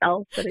own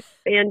self and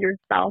expand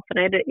yourself. And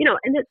I had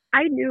to,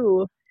 I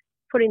knew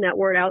putting that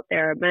word out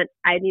there meant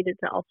I needed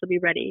to also be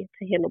ready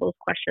to handle those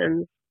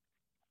questions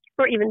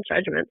or even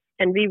judgments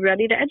and be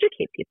ready to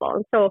educate people.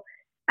 And so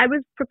I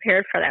was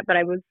prepared for that, but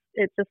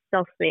it just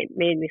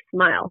made me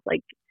smile.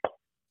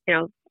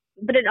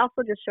 But it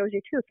also just shows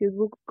you too, if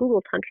you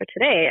Google Tantra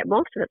today,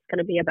 most of it's going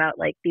to be about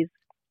these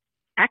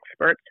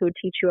experts who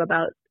teach you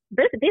about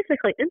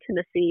basically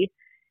intimacy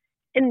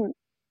in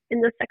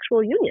the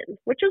sexual union,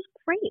 which is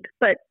great.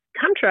 But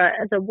Tantra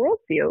as a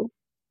worldview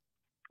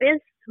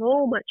is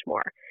so much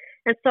more.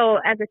 And so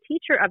as a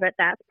teacher of it,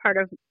 that's part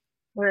of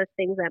one of the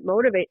things that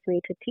motivates me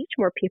to teach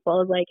more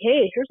people is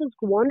hey, here's this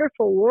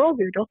wonderful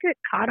worldview. Don't get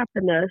caught up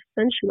in the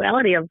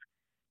sensuality of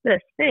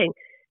this thing.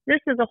 This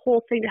is a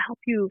whole thing to help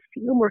you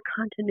feel more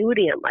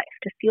continuity in life,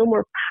 to feel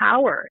more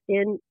power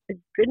in the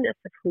goodness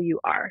of who you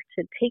are,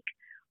 to take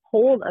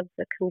hold of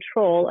the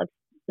control of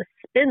the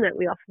spin that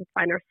we often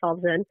find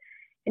ourselves in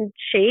and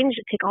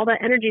take all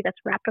that energy that's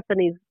wrapped up in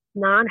these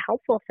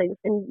non-helpful things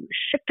and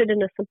shift it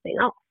into something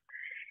else.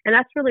 And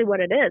that's really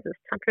what it is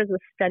Tantra is the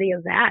study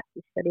of that,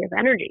 the study of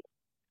energy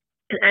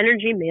and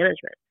energy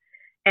management.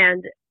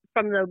 And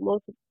from the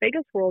most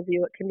biggest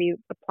worldview, it can be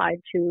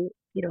applied to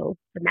the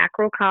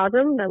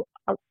macrocosm, the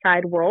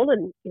outside world,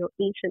 and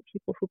ancient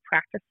people who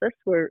practiced this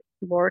were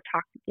more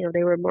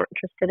they were more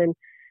interested in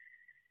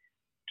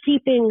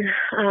keeping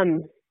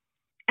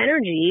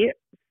energy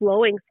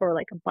flowing for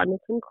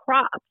abundance in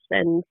crops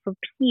and for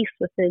peace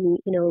within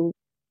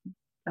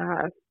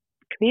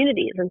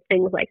communities and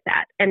things like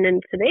that. And in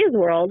today's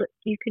world,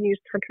 you can use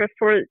Tantra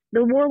for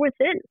the war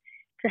within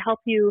to help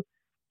you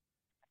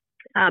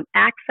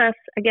access,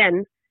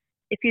 again,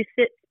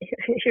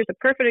 here's a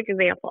perfect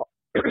example.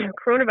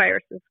 Coronavirus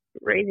is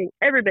raising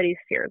everybody's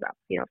fears up,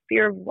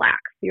 fear of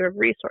lack, fear of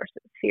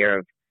resources, fear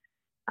of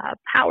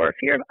power,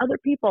 fear of other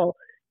people,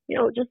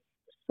 just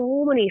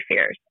so many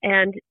fears.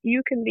 And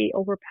you can be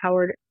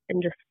overpowered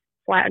and just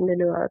flattened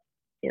into a,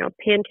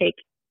 pancake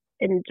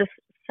in just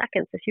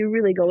seconds if you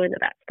really go into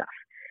that stuff.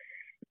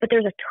 But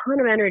there's a ton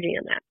of energy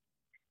in that.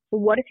 So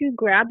what if you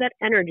grab that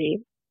energy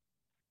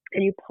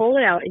and you pull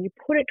it out and you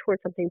put it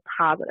towards something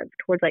positive,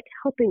 towards like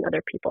helping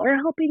other people or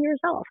helping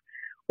yourself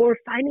or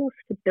finding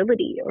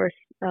stability or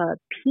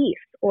peace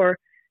or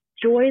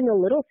joy in the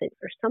little things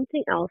or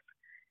something else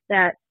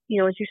that,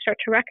 as you start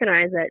to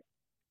recognize that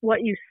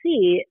what you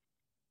see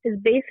is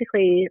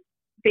basically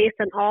based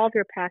on all of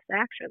your past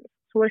actions.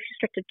 So what if you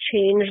start to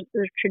change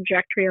the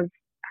trajectory of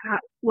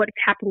what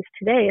happens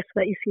today so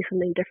that you see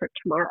something different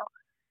tomorrow?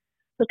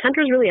 So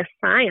Tantra is really a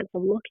science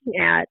of looking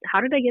at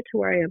how did I get to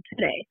where I am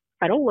today?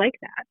 If I don't like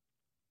that,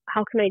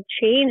 how can I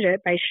change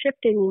it by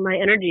shifting my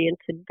energy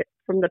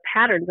from the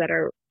patterns that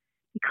are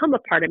become a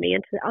part of me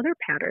into other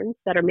patterns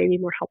that are maybe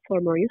more helpful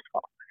or more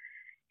useful?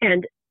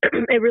 And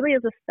it really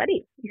is a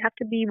study. You have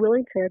to be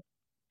willing to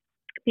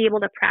be able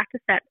to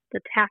practice that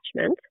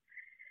detachment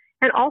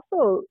and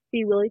also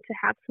be willing to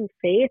have some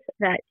faith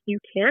that you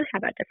can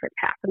have a different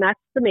path. And that's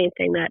the main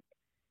thing that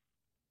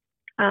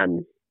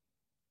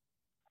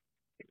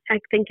I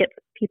think gets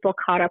people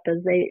caught up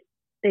as they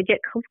get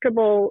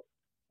comfortable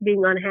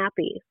being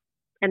unhappy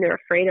and they're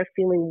afraid of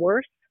feeling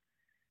worse,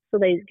 so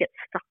they get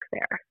stuck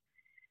there.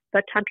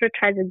 But Tantra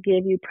tries to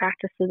give you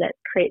practices that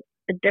create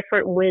a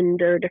different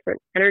wind or a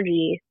different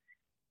energy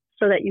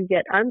so that you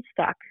get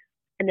unstuck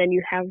and then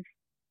you have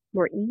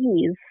more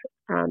ease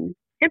and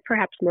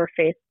perhaps more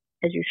faith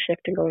as you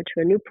shift and go into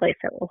a new place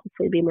that will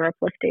hopefully be more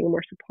uplifting and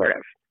more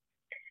supportive.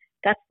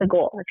 That's the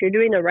goal. If you're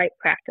doing the right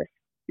practice,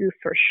 you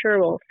for sure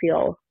will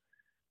feel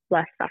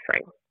less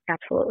suffering.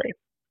 Absolutely.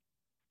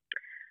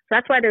 So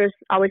that's why there's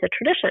always a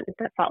tradition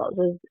that follows.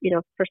 Is,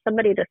 for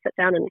somebody to sit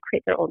down and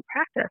create their own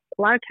practice,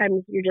 a lot of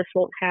times you just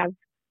won't have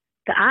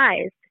the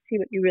eyes to see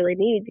what you really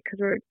need because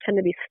we tend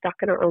to be stuck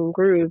in our own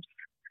grooves.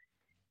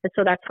 And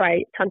so that's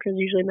why Tantra is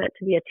usually meant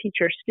to be a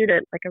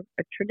teacher-student, like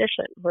a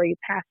tradition where you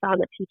pass on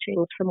the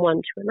teachings from one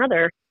to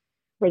another,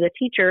 where the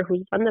teacher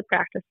who's done the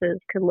practices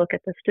can look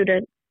at the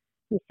student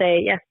and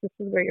say, yes, this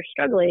is where you're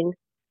struggling,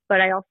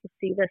 but I also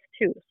see this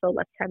too. So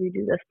let's have you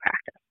do this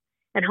practice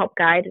and help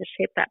guide and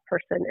shape that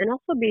person and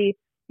also be,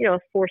 a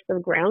force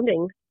of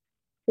grounding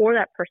for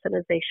that person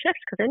as they shift.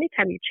 Because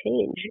anytime you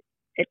change,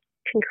 it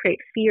can create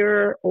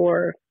fear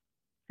or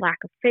lack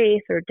of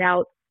faith or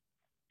doubt.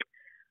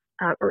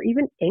 Or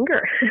even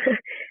anger.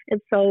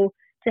 And so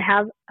to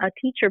have a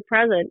teacher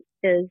present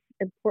is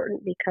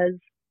important because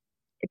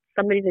it's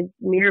somebody to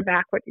mirror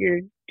back what you're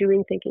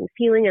doing, thinking,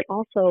 feeling, and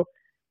also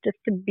just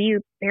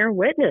to bear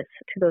witness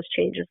to those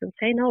changes and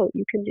say, no,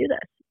 you can do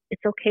this.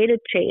 It's okay to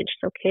change.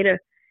 It's okay to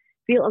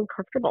feel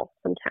uncomfortable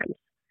sometimes,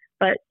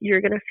 but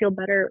you're going to feel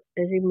better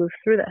as you move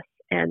through this.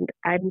 And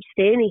I'm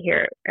standing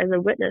here as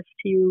a witness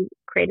to you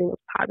creating those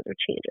positive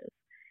changes.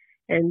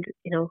 And,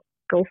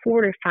 go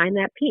forward and find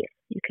that peace.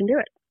 You can do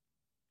it.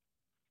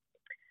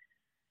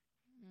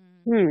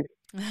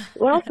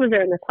 What else was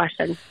there in the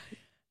question?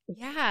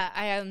 Yeah,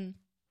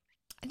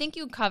 I think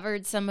you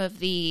covered some of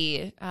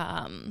the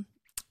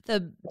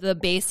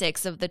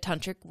basics of the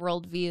tantric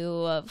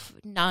worldview of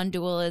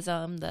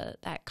non-dualism,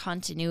 that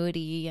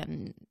continuity,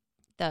 and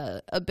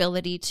the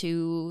ability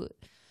to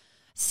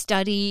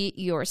study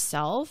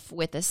yourself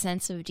with a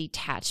sense of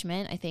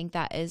detachment. I think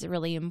that is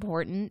really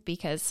important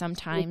because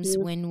sometimes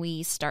when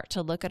we start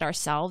to look at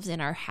ourselves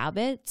and our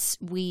habits,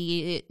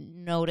 we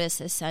notice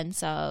a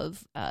sense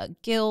of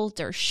guilt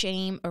or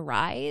shame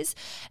arise.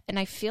 And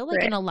I feel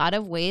like in a lot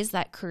of ways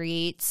that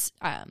creates,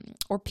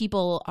 or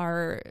people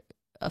are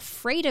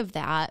afraid of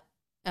that,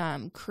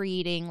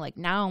 creating like,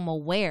 now I'm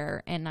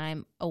aware and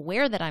I'm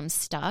aware that I'm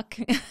stuck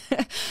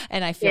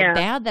and I feel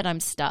bad that I'm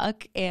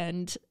stuck.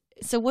 And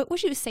so what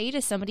would you say to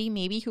somebody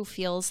maybe who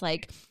feels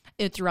like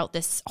throughout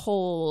this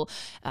whole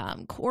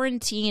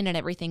quarantine and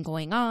everything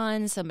going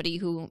on, somebody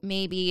who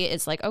maybe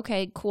is like,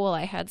 okay, cool,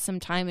 I had some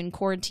time in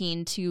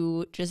quarantine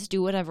to just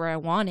do whatever I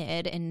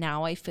wanted and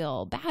now I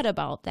feel bad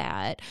about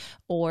that,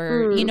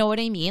 or you know what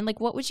I mean? Like,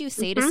 what would you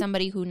say to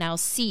somebody who now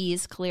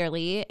sees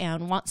clearly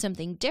and wants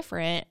something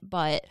different,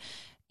 but,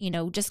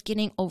 just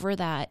getting over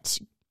that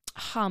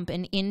hump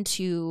and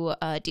into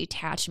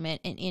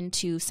detachment and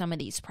into some of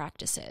these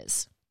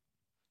practices?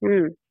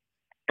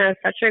 That's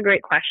such a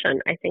great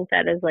question. I think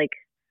that is like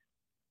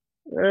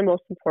one of the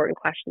most important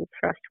questions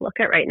for us to look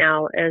at right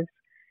now is,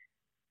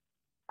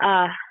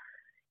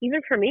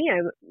 even for me,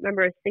 I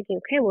remember thinking,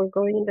 okay, we're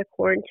going into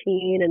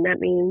quarantine and that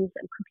means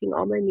I'm cooking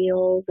all my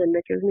meals and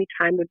it gives me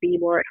time to be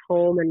more at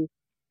home. And,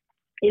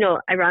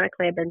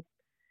 ironically, I've been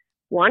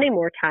wanting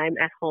more time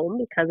at home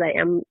because I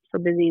am so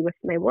busy with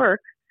my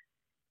work,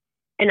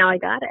 and now I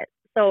got it.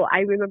 So I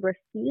remember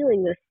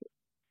feeling this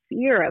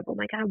fear of, oh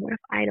my God, what if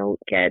I don't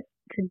get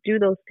to do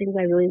those things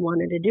I really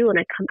wanted to do and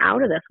I come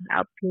out of this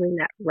without feeling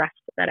that rest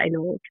that I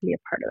know can be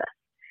a part of this.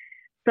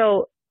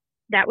 So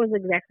that was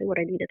exactly what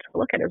I needed to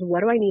look at, is what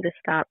do I need to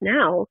stop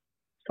now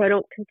so I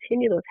don't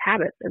continue those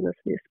habits in this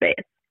new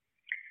space,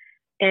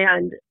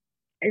 and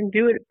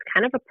do it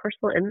kind of a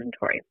personal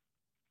inventory.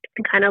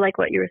 And kind of like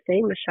what you were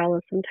saying, Michelle,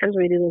 is sometimes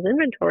when we do those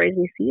inventories,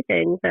 we see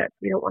things that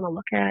we don't want to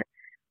look at,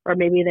 or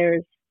maybe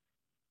there's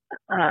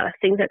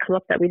things that come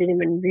up that we didn't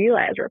even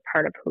realize were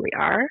part of who we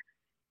are.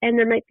 And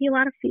there might be a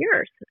lot of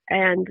fears.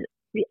 And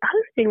the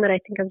other thing that I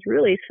think is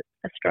really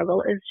a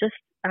struggle is just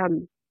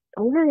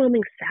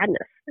overwhelming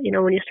sadness.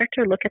 When you start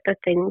to look at the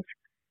things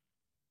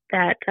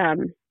that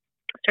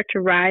start to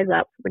rise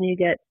up when you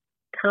get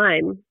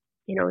time,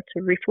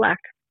 to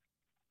reflect,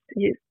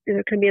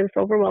 there can be this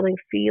overwhelming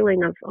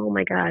feeling of, oh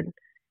my God,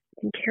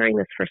 I've been carrying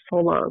this for so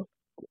long.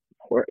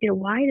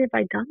 Why have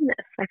I done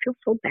this? I feel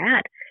so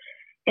bad.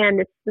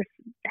 And it's this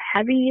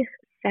heavy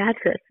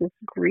sadness, this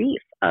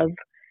grief of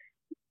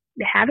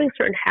having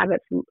certain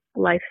habits,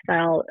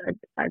 lifestyle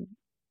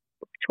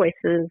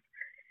choices,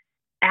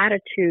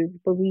 attitudes,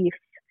 beliefs.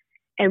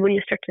 And when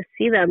you start to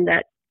see them,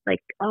 that like,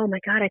 oh my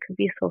God, I could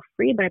be so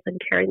free, but I've been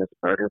carrying this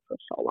burden for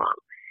so long.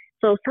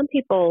 So some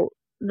people,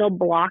 they'll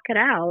block it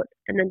out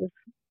and then just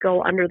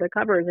go under the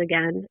covers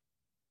again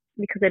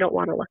because they don't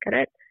want to look at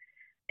it.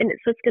 And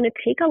so it's going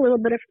to take a little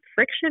bit of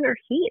friction or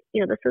heat.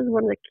 This is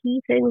one of the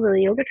key things in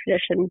the yoga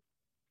tradition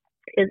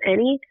is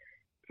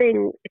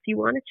anything, if you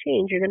want to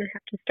change, you're going to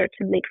have to start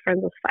to make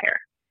friends with fire.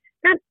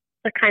 Not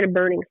the kind of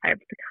burning fire,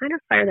 but the kind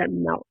of fire that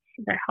melts,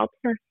 that helps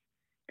us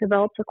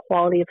develop the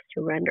quality of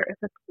surrender.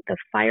 The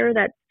fire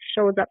that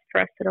shows up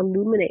for us, that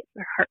illuminates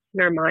our hearts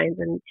and our minds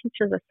and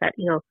teaches us that,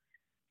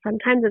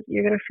 sometimes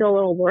you're going to feel a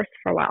little worse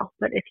for a while,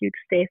 but if you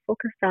stay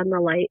focused on the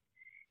light,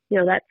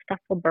 that stuff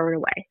will burn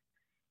away.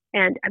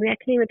 And I can't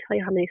even tell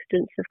you how many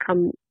students have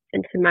come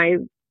into my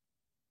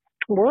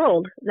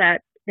world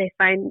that they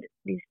find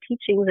these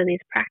teachings and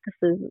these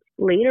practices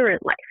later in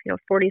life,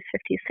 40s,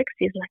 50s,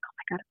 60s, like, oh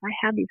my God, if I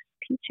had these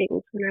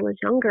teachings when I was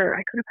younger,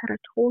 I could have had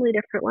a totally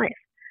different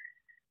life.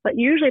 But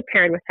usually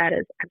paired with that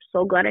is, I'm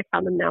so glad I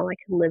found them now. I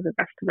can live the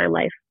rest of my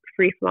life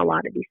free from a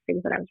lot of these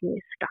things that I was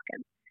really stuck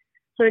in.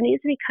 So there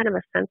needs to be kind of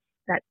a sense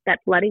that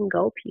letting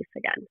go piece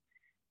again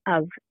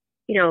of,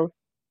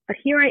 but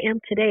here I am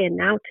today, and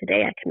now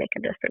today I can make a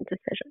different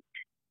decision.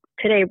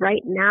 Today,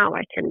 right now,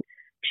 I can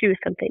choose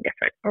something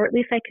different, or at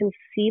least I can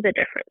see the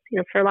difference.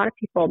 For a lot of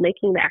people,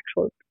 making the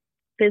actual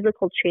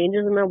physical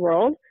changes in the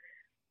world,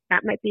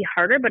 that might be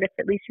harder, but if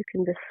at least you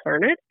can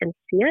discern it and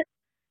see it,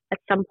 at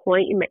some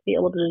point you might be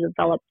able to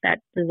develop that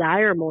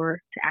desire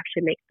more to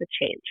actually make the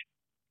change.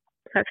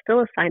 So that's still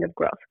a sign of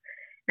growth.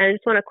 And I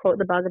just want to quote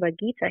the Bhagavad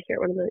Gita here,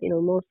 one of the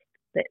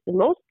the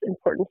most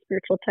important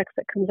spiritual text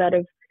that comes out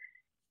of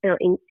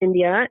in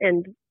India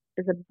and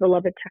is a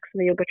beloved text in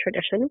the yoga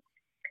tradition.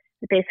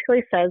 It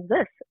basically says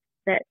this,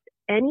 that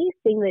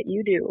anything that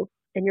you do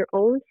in your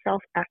own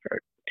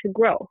self-effort to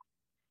grow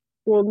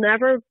will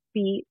never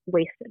be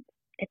wasted.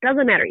 It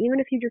doesn't matter. Even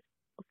if you just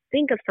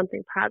think of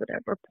something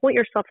positive or point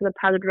yourself in a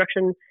positive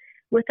direction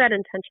with that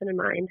intention in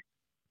mind,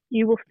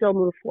 you will still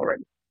move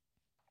forward.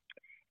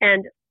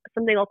 And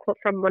something I'll quote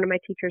from one of my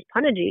teachers,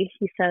 Panaji,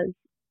 he says,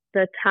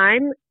 the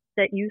time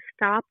that you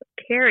stop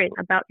caring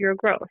about your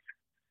growth,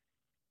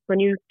 when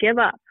you give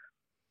up,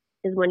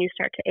 is when you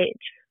start to age.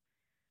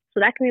 So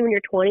that can be when you're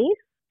 20,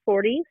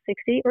 40,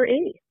 60, or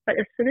 80. But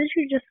as soon as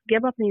you just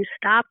give up and you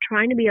stop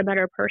trying to be a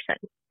better person,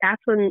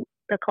 that's when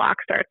the clock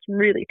starts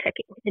really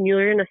ticking. And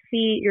you're going to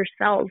see your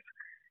cells,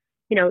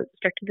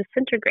 start to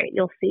disintegrate.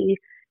 You'll see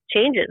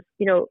changes,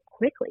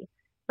 quickly.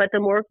 But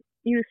the more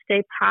you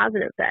stay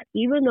positive, that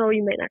even though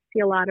you might not see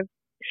a lot of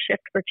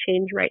shift or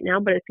change right now,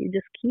 but if you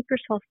just keep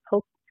yourself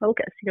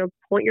focused,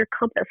 point your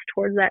compass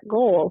towards that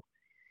goal,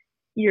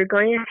 you're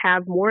going to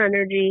have more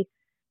energy,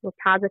 more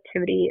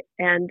positivity,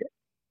 and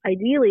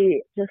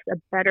ideally just a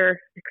better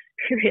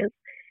experience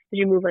as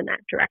you move in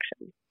that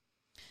direction.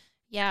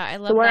 Yeah, I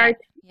love that.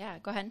 Yeah,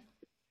 go ahead.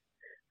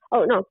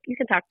 Oh, no, you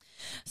can talk.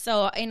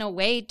 So in a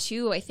way,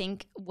 too, I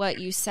think what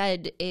you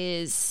said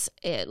is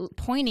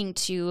pointing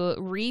to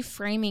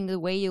reframing the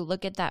way you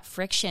look at that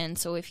friction.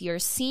 So if you're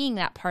seeing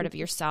that part of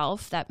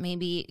yourself that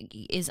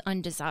maybe is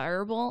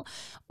undesirable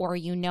or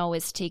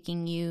is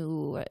taking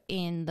you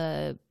in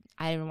the,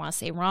 I don't want to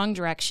say wrong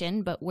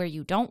direction, but where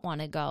you don't want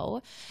to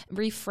go,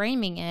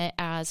 reframing it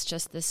as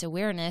just this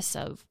awareness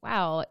of,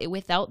 wow,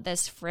 without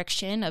this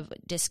friction of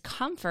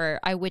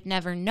discomfort, I would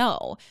never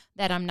know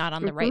that I'm not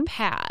on the right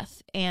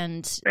path.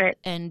 And,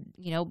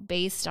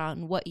 based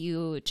on what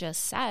you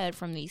just said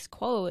from these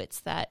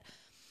quotes, that,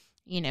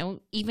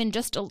 even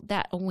just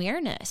that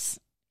awareness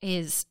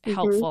is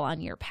helpful on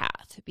your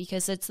path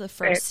because it's the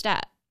first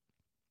step.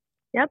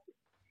 Yep.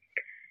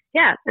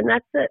 Yeah, and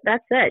that's it.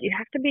 That's it. You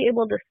have to be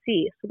able to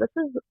see. So this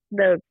is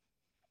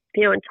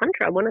in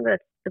Tantra, one of the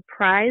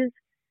prize,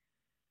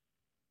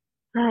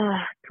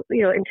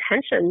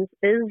 intentions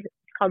is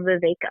called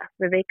Viveka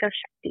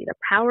Shakti, the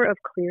power of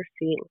clear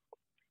seeing.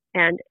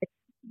 And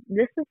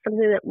this is something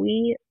that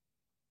we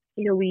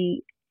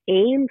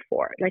aim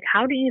for. Like,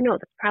 how do you know?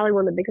 That's probably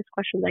one of the biggest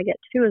questions I get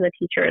too as a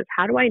teacher is,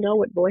 how do I know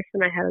what voice in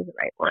my head is the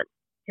right one?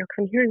 'Cause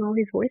I'm hearing all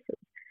these voices.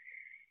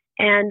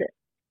 And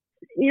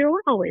you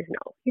don't always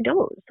know. You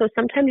don't. So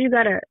sometimes you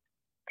got to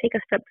take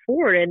a step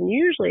forward, and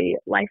usually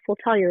life will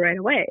tell you right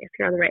away if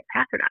you're on the right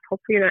path or not.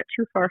 Hopefully you're not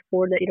too far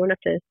forward that you don't have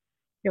to,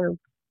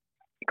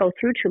 go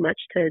through too much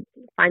to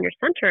find your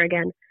center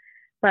again.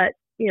 But,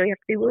 you have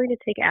to be willing to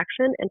take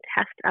action and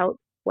test out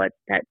what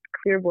that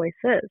clear voice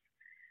is,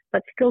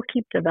 but still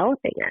keep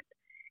developing it.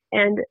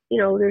 And,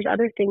 there's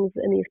other things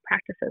in these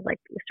practices, like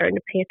starting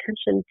to pay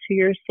attention to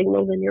your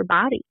signals in your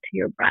body, to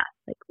your breath.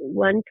 Like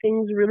when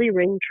things really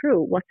ring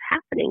true, what's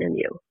happening in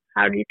you?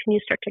 Can you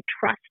start to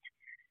trust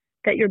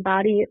that your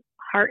body,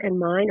 heart, and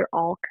mind are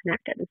all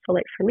connected? And so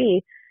like for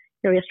me,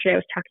 yesterday I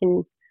was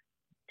talking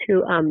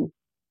to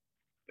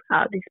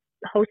these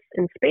hosts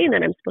in Spain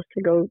that I'm supposed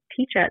to go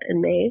teach at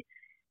in May.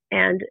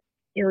 And,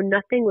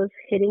 nothing was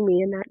hitting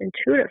me in that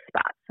intuitive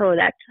spot. So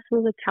that just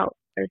was a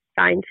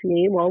sign to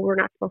me, well, we're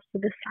not supposed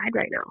to decide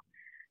right now.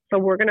 So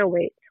we're going to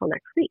wait till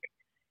next week.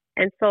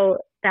 And so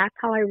that's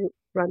how I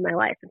run my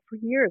life. And for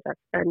years, that's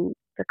been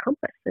the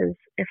compass is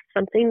if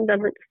something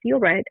doesn't feel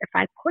right, if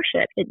I push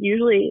it, it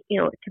usually,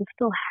 it can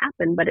still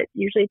happen, but it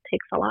usually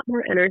takes a lot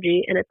more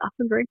energy and it's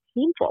often very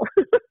painful.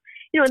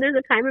 And there's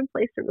a time and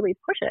place to really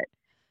push it.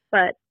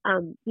 But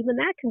even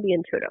that can be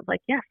intuitive.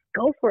 Like, yes,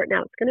 go for it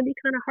now. It's going to be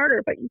kind of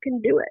harder, but you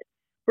can do it.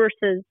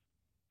 Versus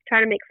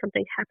trying to make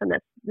something happen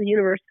that the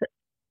universe,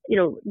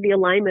 the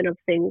alignment of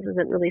things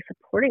isn't really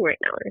supporting right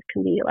now. It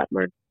can be a lot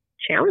more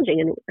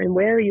challenging and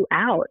wear you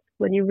out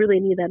when you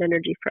really need that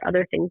energy for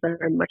other things that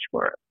are much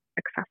more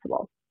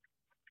accessible.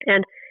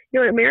 And,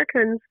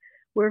 Americans,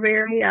 we're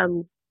very,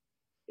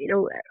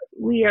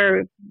 we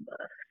are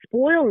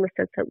spoiled in the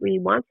sense that we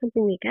want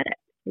something, we get it,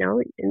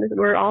 and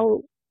we're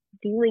all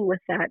dealing with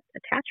that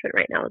attachment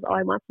right now. Is,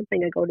 I want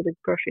something, I go to the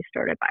grocery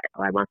store to buy it.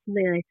 I want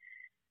something, I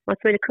want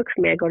somebody to cook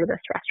for me, I go to this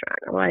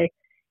restaurant.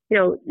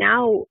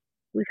 Now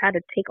we've had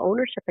to take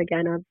ownership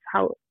again of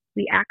how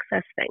we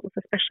access things,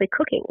 especially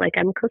cooking. Like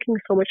I'm cooking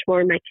so much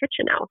more in my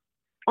kitchen now,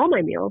 all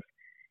my meals.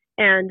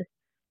 And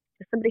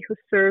as somebody who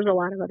serves a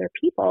lot of other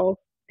people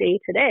day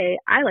to day,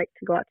 I like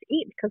to go out to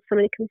eat because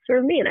somebody can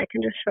serve me and I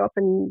can just show up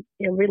and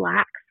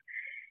relax.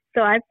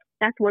 So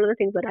that's one of the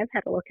things that I've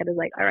had to look at is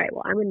like, all right,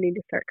 well, I'm going to need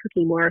to start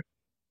cooking more.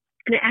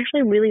 And I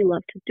actually really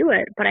love to do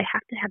it, but I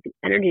have to have the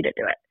energy to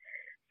do it.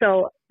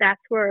 So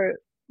that's where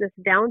this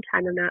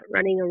downtime, I'm not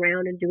running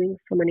around and doing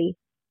so many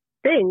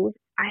things.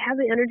 I have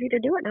the energy to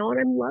do it now and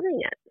I'm loving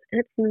it. And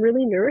it's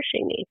really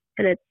nourishing me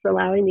and it's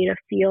allowing me to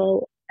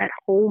feel at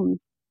home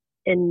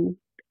in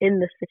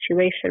the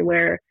situation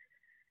where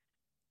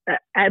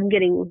I'm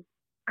getting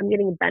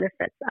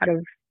benefits out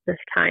of this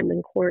time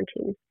in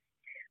quarantine.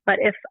 But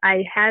if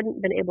I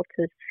hadn't been able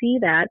to see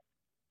that,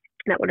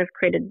 that would have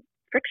created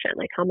friction.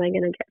 Like, how am I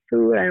going to get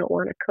food? I don't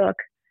want to cook.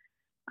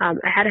 I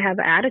had to have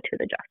an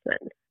attitude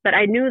adjustment. But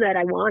I knew that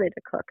I wanted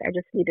to cook. I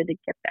just needed to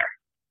get there.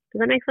 Does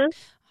that make sense?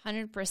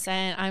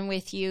 100%. I'm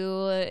with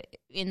you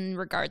in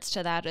regards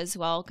to that as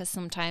well, because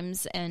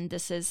sometimes, and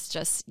this is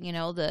just,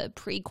 the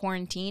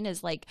pre-quarantine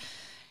is like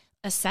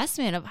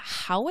assessment of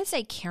how was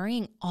I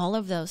carrying all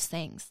of those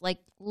things? Like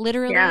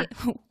literally,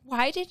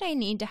 why did I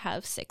need to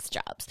have 6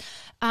 jobs?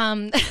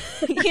 And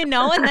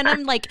then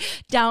I'm like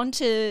down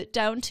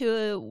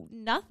to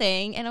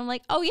nothing. And I'm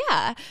like, oh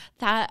yeah,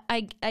 that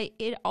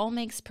it all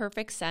makes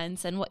perfect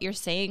sense. And what you're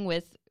saying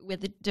with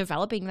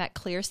developing that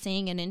clear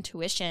seeing and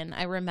intuition,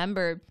 I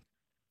remember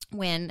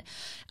when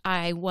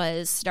I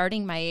was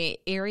starting my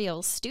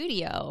aerial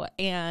studio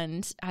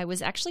and I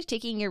was actually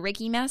taking a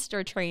Reiki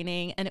master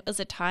training, and it was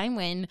a time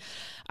when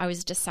I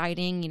was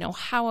deciding,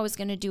 how I was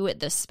going to do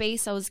it, the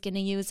space I was going to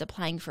use,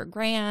 applying for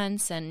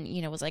grants, and,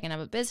 was I going to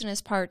have a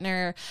business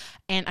partner?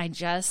 And I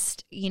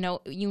just, you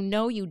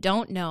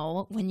don't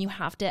know when you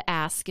have to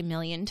ask a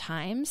million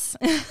times.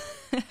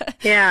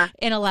 Yeah.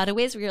 In a lot of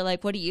ways where you're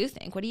like, what do you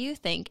think? What do you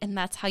think? And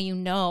that's how you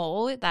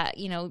know that,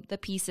 the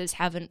pieces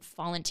haven't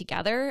fallen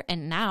together.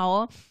 And now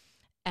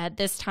at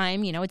this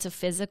time, it's a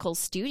physical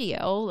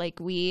studio. Like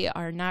we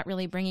are not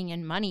really bringing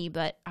in money,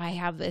 but I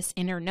have this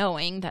inner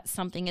knowing that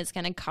something is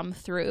going to come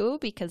through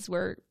because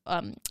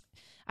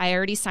I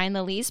already signed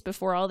the lease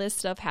before all this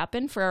stuff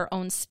happened for our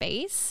own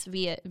space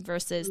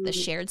versus the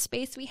shared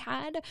space we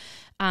had.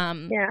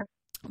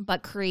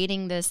 But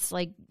creating this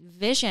like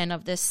vision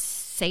of this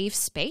safe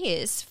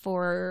space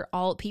for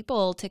all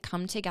people to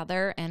come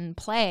together and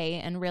play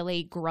and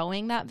really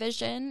growing that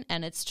vision.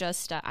 And it's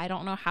just, I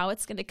don't know how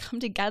it's going to come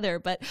together,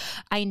 but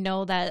I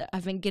know that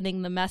I've been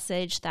getting the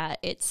message that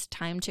it's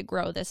time to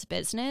grow this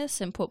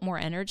business and put more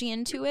energy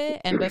into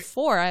it. And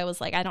before I was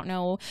like, I don't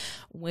know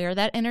where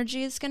that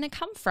energy is going to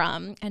come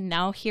from. And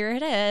now here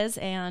it is.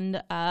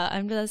 And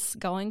I'm just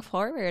going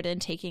forward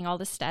and taking all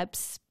the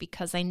steps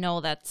because I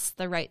know that's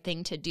the right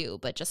thing to do.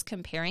 But just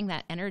comparing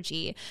that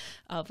energy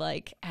of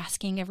like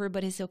asking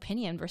everybody's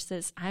opinion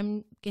versus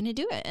I'm going to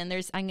do it and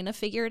I'm going to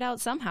figure it out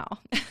somehow.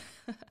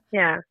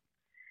 Yeah,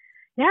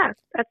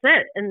 that's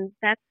it. And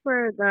that's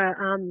where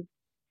the,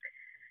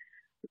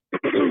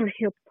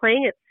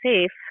 playing it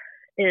safe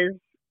is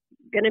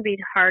going to be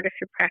hard if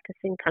you're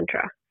practicing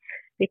Tantra,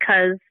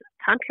 because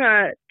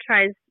Tantra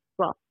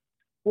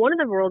one of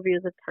the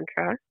worldviews of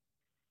Tantra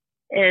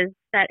is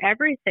that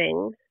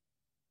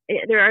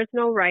there is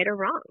no right or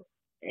wrong.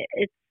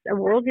 It's a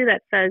worldview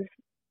that says,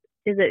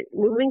 is it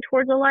moving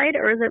towards the light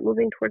or is it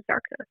moving towards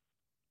darkness?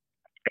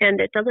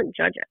 And it doesn't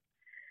judge it.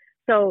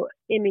 So,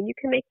 you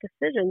can make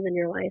decisions in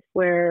your life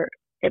where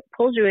it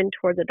pulls you in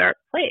towards a dark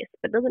place,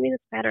 but it doesn't mean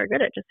it's bad or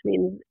good. It just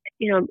means,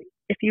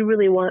 if you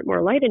really want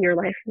more light in your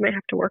life, you might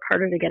have to work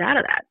harder to get out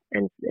of that.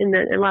 And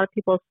a lot of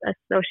people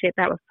associate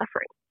that with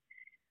suffering.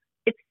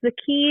 It's the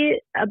key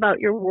about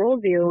your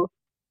worldview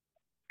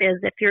is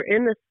if you're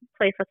in this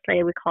place, let's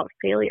say we call it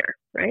failure,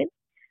 right?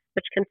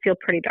 Which can feel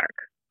pretty dark.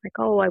 Like,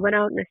 oh, I went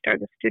out and I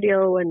started the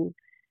studio and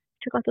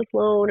took out this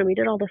loan and we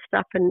did all this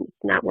stuff and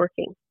it's not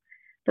working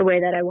the way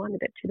that I wanted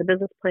it to. The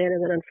business plan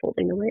isn't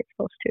unfolding the way it's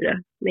supposed to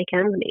make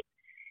ends meet.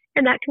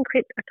 And that can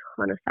create a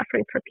ton of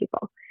suffering for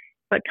people.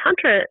 What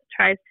Tantra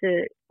tries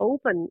to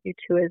open you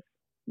to is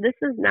this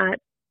is not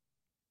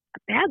a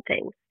bad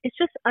thing. It's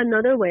just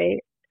another way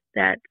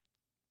that,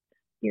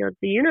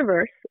 the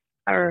universe,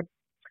 our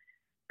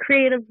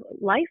creative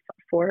life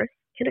force,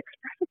 can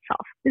express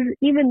itself.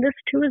 Even this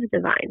too is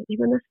divine.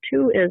 Even this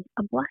too is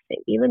a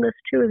blessing. Even this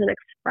too is an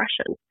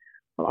expression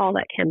of all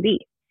that can be.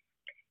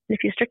 And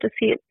if you start to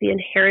see the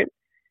inherent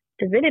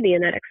divinity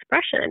in that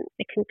expression,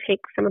 it can take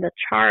some of the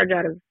charge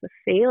out of the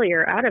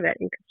failure out of it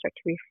and you can start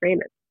to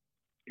reframe it.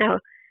 Now,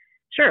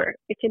 sure,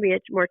 it can be a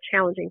more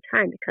challenging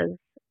time because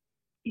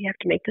you have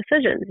to make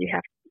decisions. You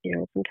have,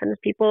 sometimes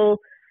people,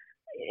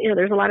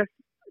 there's a lot of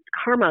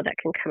karma that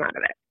can come out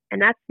of it.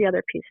 And that's the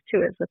other piece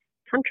too, is with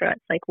Tantra,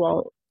 it's like,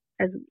 well,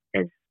 as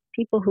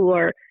people who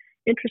are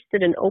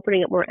interested in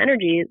opening up more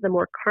energy, the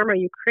more karma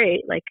you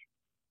create, like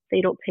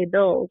they don't pay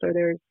bills or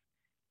there's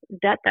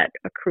debt that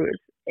accrues,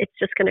 it's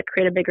just going to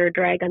create a bigger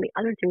drag on the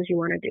other things you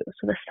want to do.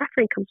 So the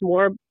suffering comes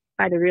more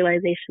by the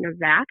realization of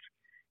that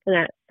than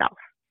that itself.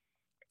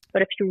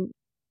 But if you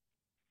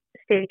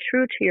stay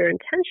true to your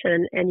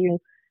intention and you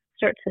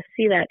start to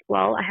see that,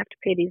 well, I have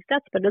to pay these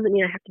debts, but it doesn't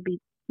mean I have to be,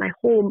 my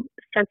whole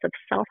sense of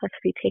self has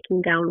to be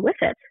taken down with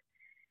it.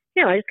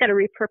 I just got to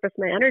repurpose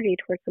my energy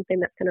towards something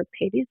that's going to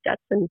pay these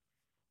debts. And,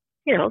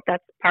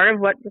 that's part of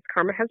what this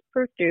karma has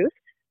produced.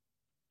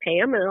 Pay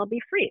them and I'll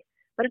be free.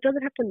 But it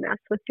doesn't have to mess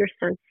with your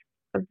sense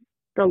of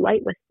the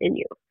light within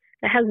you.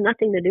 That has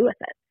nothing to do with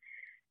it.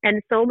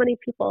 And so many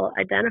people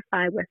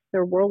identify with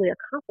their worldly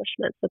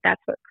accomplishments that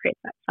that's what creates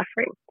that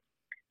suffering.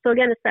 So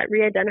again, it's that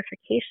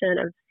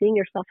re-identification of seeing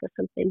yourself as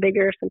something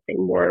bigger,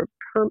 something more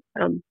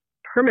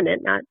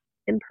permanent, not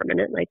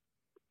impermanent, like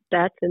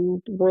debt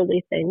and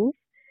worldly things.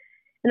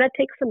 And that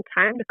takes some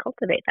time to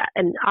cultivate that.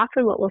 And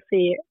often what we'll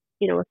see,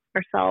 with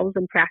ourselves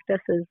in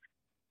practice is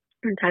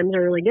when times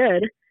are really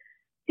good,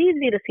 it's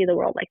easy to see the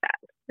world like that.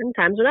 And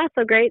times are not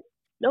so great,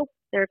 nope,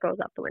 there it goes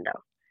out the window.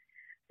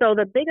 So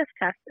the biggest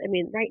test,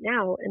 right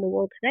now in the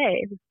world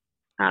today,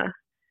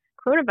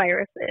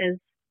 coronavirus is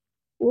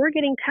we're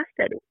getting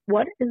tested.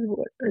 What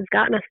has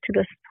gotten us to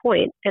this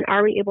point, and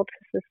are we able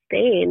to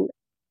sustain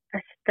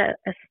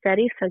a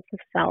steady sense of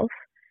self,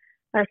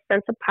 a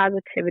sense of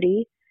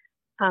positivity,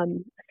 a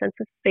sense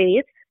of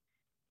faith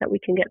that we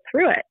can get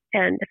through it?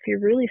 And if you're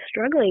really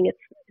struggling, it's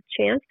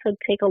a chance to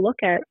take a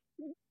look at,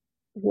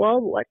 well,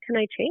 what can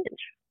I change?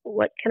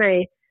 What can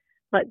I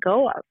let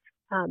go of?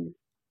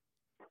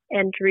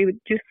 And to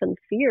reduce some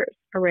fears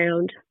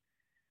around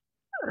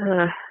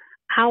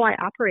how I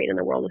operate in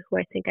the world and who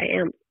I think I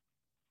am.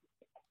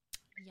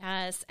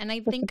 Yes. And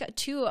I think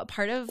too, a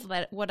part of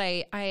what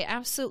I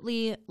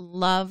absolutely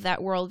love that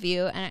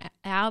worldview, and it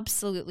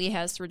absolutely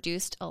has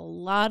reduced a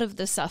lot of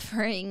the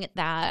suffering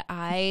that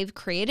I've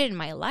created in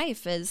my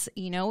life is,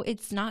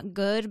 it's not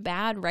good,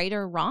 bad, right,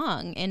 or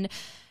wrong. And,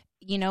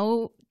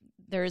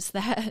 there's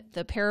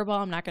the parable,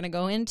 I'm not going to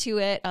go into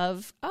it,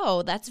 of,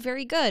 oh, that's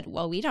very good.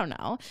 Well, we don't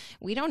know.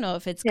 We don't know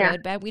if it's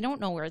good, bad. We don't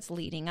know where it's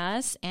leading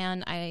us.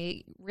 And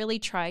I really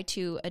try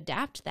to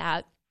adapt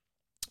that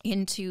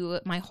into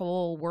my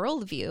whole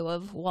worldview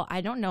of, well,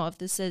 I don't know if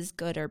this is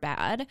good or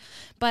bad,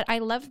 but I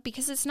love,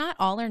 because it's not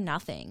all or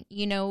nothing,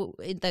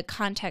 the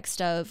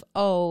context of,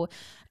 oh,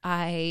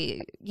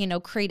 I,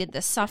 created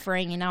this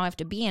suffering and now I have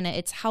to be in it.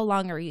 It's how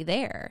long are you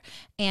there?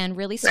 And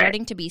really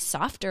starting to be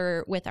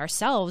softer with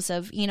ourselves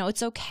of,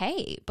 it's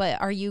okay,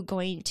 but are you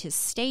going to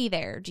stay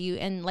there?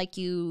 And like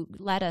you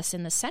led us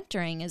in the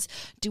centering is,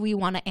 do we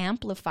want to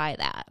amplify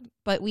that?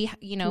 But we,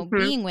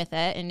 being with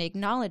it and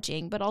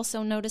acknowledging, but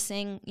also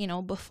noticing,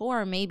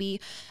 before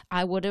maybe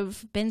I would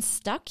have been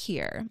stuck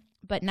here,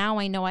 but now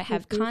I know I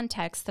have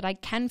context that I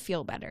can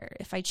feel better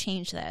if I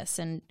change this.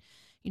 And,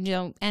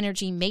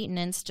 energy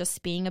maintenance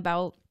just being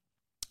about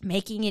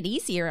making it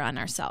easier on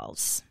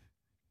ourselves.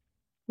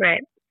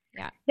 Right.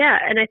 Yeah. Yeah.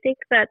 And I think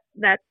that's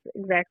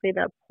exactly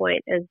the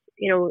point is,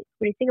 when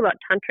you think about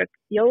tantric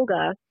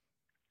yoga,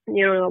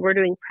 we're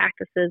doing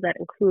practices that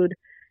include,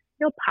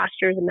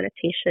 postures and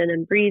meditation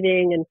and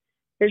breathing and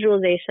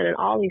visualization and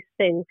all these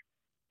things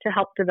to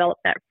help develop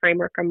that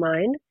framework of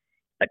mind.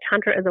 But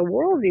Tantra as a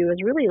worldview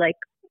is really like,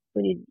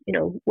 when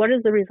what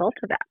is the result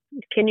of that?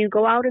 Can you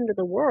go out into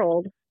the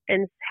world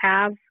and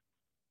have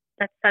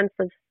that sense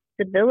of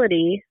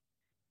stability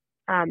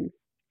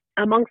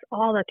amongst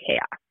all the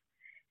chaos?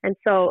 And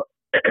so,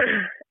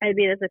 as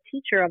a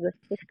teacher of the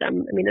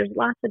system, there's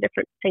lots of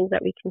different things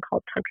that we can call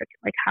tantric,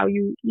 like how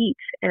you eat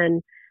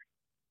and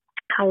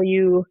how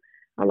you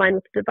align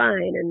with the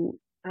divine.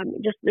 And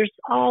there's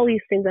all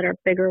these things that are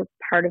a bigger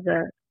part of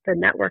the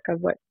network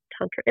of what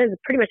Tantra is.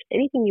 Pretty much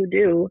anything you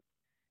do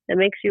that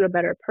makes you a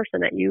better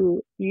person that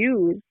you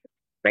use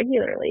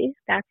regularly,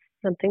 that's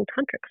something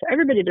tantric. So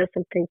everybody does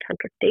something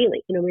tantric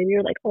daily. Maybe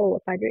you're like, oh,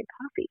 if I drink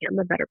coffee, I'm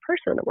a better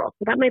person in the world.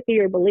 So that might be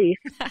your belief.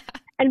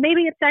 And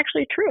maybe it's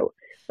actually true.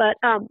 But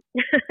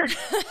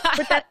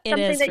but that's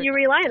something that you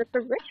rely on. It's a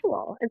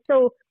ritual. And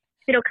so,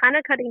 kind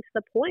of cutting to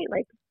the point,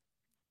 like,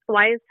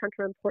 why is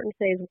Tantra important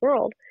in today's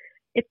world?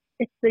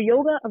 It's the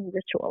yoga of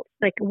rituals.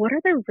 Like, what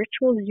are the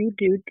rituals you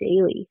do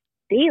daily?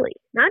 Daily.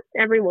 Not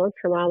every once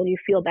in a while when you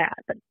feel bad,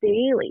 but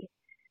daily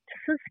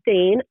to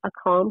sustain a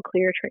calm,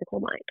 clear, tranquil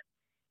mind.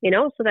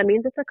 So that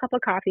means it's a cup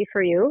of coffee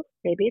for you.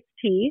 Maybe it's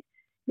tea.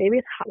 Maybe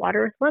it's hot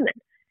water with lemon.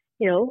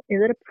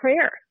 Is it a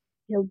prayer?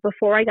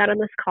 Before I got on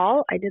this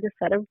call, I did a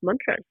set of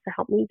mantras to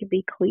help me to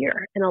be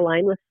clear and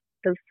align with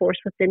the force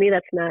within me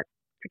that's not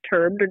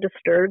perturbed or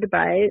disturbed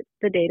by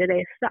the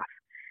day-to-day stuff.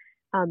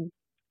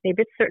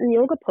 Maybe it's certain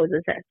yoga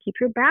poses that keep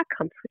your back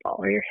comfortable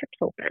or your hips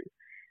open.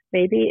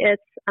 Maybe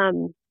it's,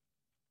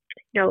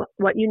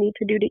 what you need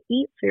to do to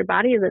eat so your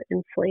body isn't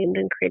inflamed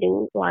and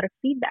creating a lot of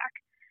feedback.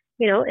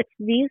 It's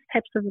these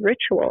types of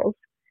rituals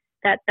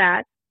that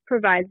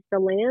provides the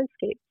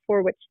landscape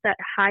for which that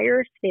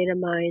higher state of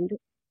mind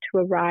to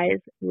arise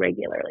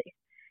regularly.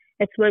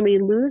 It's when we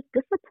lose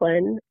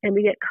discipline and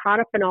we get caught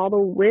up in all the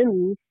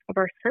whims of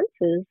our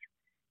senses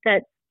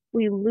that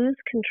we lose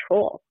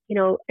control.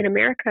 In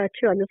America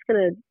too, I'm just going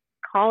to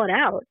call it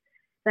out,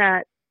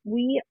 that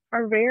we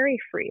are very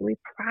free. We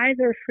prize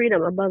our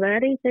freedom above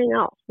anything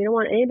else. We don't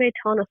want anybody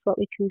telling us what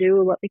we can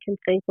do, what we can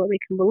think, what we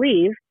can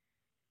believe.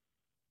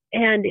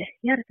 And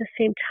yet at the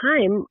same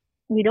time,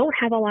 we don't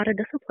have a lot of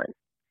discipline.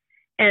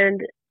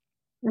 And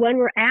when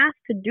we're asked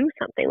to do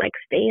something like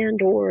stay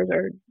indoors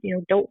or,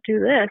 don't do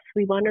this,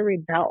 we want to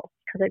rebel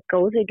because it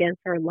goes against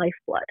our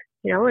lifeblood,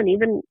 and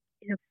even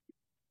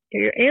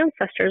your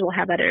ancestors will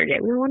have that energy.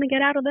 We want to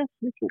get out of this.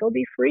 We can go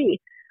be free.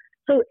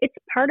 So it's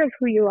part of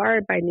who you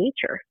are by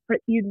nature, but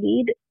you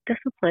need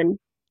discipline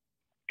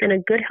and a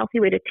good, healthy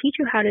way to teach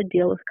you how to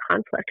deal with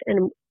conflict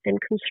and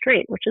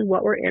constraint, which is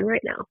what we're in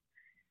right now.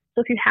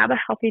 So if you have a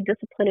healthy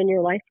discipline in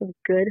your life with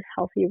good,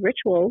 healthy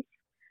rituals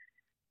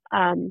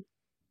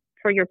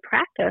for your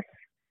practice,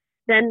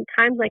 then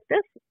times like this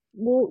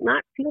will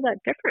not feel that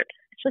different.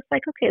 It's just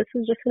like, okay,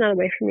 this is just another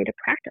way for me to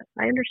practice.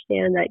 I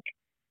understand that,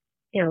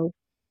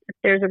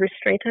 there's a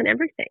restraint on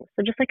everything.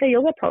 So just like a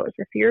yoga pose,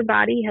 if your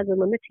body has a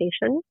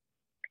limitation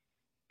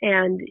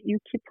and you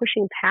keep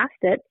pushing past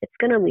it, it's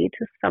going to lead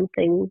to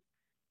something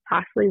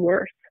possibly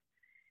worse.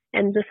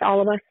 And just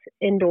all of us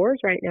indoors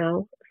right now,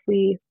 if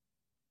we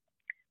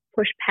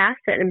push past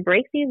it and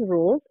break these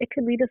rules, it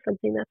could lead to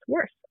something that's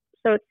worse.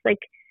 So it's like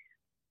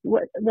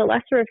what the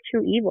lesser of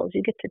two evils.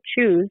 You get to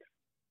choose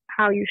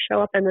how you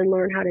show up and then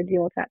learn how to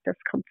deal with that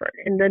discomfort.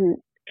 And then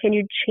can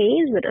you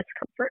change the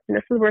discomfort? And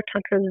this is where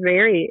Tantra is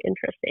very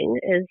interesting,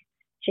 is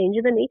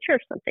changing the nature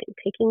of something,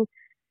 taking,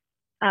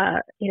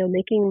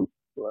 making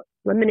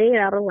lemonade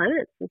out of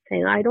lemons and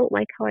saying, I don't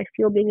like how I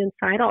feel being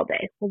inside all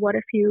day. Well, what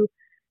if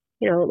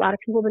a lot of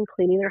people have been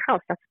cleaning their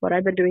house. That's what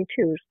I've been doing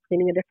too, just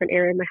cleaning a different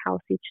area in my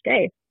house each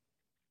day.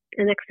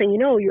 And next thing you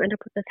know, you end up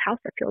with this house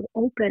that feels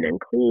open and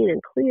clean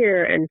and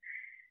clear. And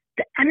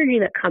the energy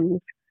that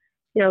comes,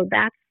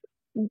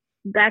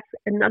 that's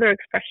another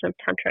expression of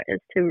Tantra, is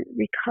to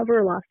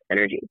recover lost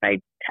energy by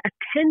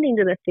attending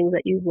to the things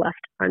that you've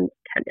left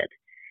unattended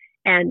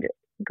and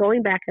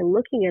going back and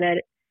looking at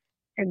it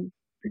and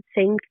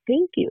saying,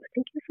 thank you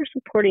for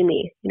supporting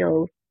me,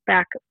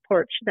 back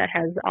porch that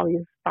has all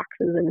these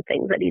boxes and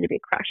things that need to be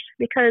crushed,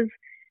 because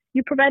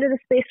you provided a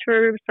space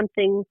for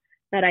something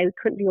that I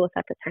couldn't deal with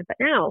at the time. But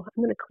now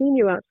I'm going to clean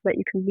you out so that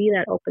you can be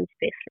that open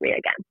space for me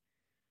again.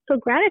 So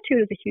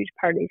gratitude is a huge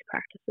part of these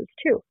practices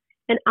too.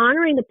 And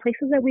honoring the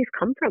places that we've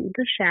come from,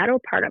 the shadow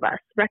part of us,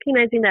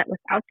 recognizing that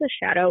without the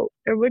shadow,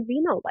 there would be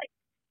no light.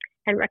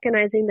 And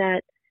recognizing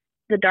that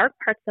the dark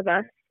parts of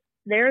us,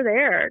 they're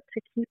there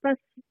to keep us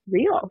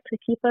real, to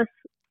keep us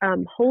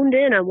honed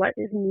in on what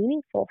is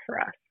meaningful for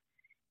us.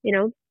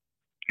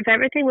 If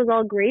everything was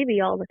all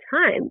gravy all the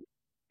time,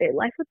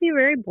 life would be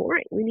very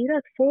boring. We need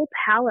a full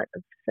palette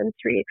of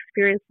sensory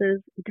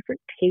experiences,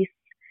 different tastes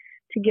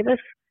to give us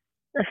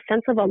a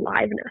sense of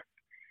aliveness.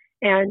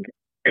 And,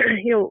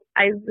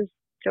 I was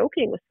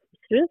joking with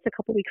students a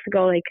couple weeks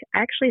ago, like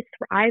I actually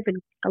thrive in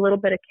a little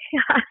bit of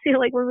chaos.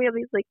 Like when we have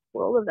these like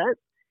world events,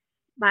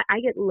 I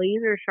get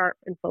laser sharp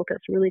and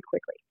focused really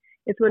quickly.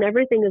 It's when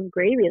everything is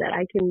gravy that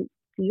I can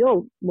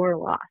feel more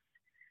lost.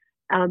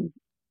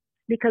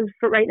 Because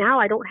for right now,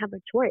 I don't have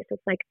a choice.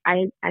 It's like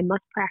I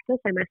must practice.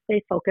 I must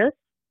stay focused.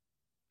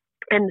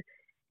 And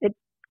it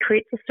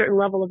creates a certain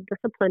level of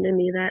discipline in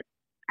me that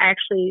I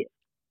actually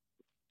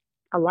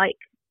like,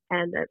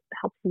 and it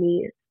helps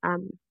me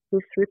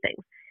move through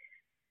things.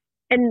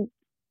 And,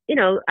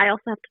 I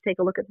also have to take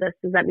a look at this.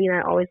 Does that mean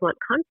I always want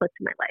conflict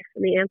in my life?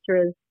 And the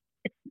answer is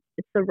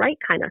it's the right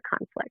kind of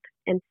conflict.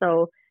 And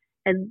so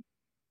as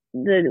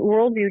the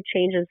worldview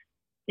changes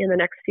in the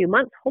next few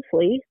months,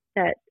 hopefully,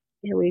 that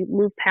we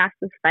move past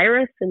this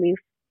virus and we've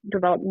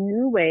developed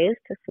new ways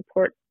to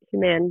support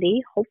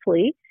humanity,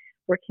 hopefully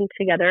working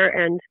together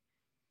and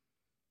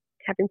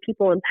having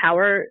people in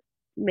power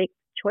make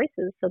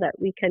choices so that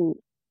we can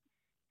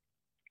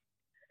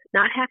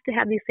not have to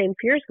have these same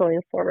fears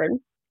going forward.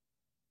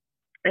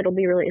 It'll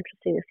be really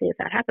interesting to see if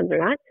that happens or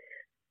not.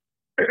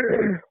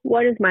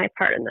 What is my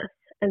part in this?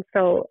 And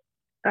so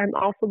I'm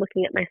also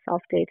looking at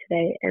myself day to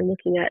day and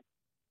looking at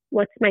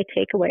what's my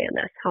takeaway in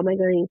this? How am I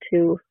going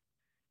to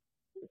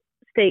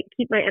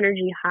keep my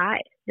energy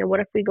high? What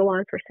if we go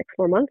on for 6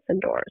 more months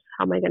indoors?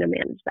 How am I going to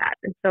manage that?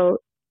 And so,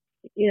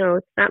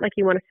 it's not like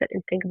you want to sit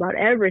and think about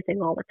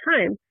everything all the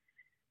time,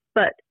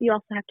 but you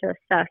also have to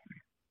assess,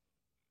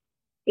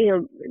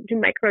 do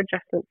micro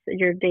adjustments in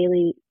your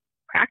daily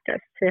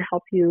practice to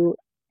help you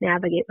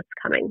navigate what's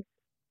coming.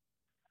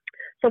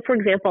 So for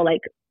example,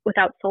 like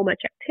without so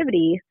much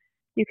activity,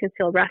 you can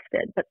feel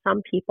rested, but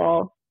some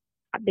people,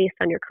 based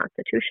on your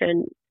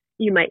constitution,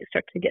 you might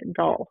start to get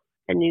dull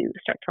and you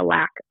start to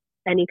lack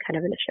any kind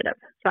of initiative.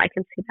 So I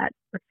can see that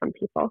with some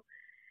people.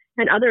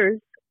 And others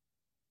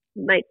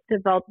might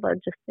develop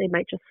they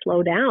might just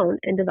slow down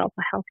and develop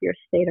a healthier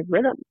state of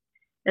rhythm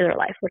in their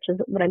life, which is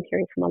what I'm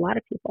hearing from a lot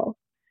of people.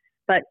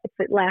 But if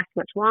it lasts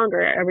much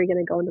longer, are we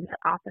going to go into the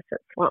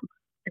opposite slump?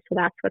 And so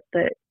that's what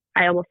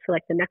I almost feel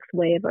like the next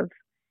wave of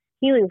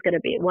healing is going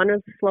to be. One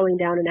is slowing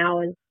down and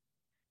now is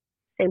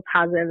staying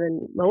positive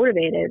and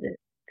motivated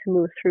to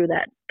move through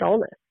that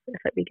dullness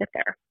if we get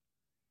there.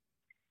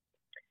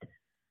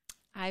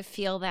 I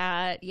feel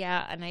that,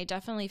 yeah, and I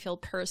definitely feel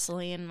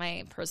personally in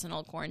my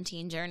personal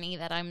quarantine journey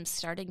that I'm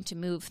starting to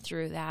move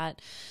through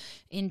that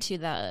into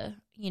the,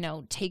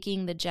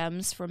 taking the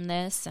gems from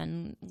this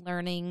and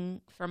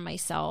learning from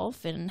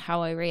myself and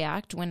how I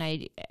react when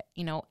I,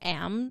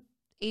 am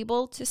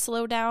able to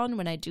slow down,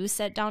 when I do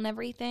set down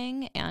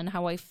everything, and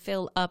how I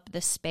fill up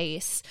the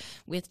space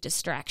with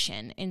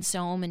distraction in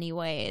so many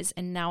ways.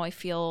 And now I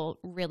feel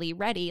really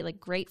ready, like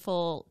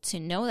grateful to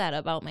know that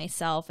about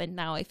myself. And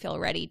now I feel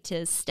ready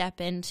to step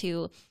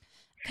into,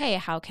 okay,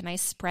 how can I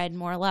spread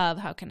more love?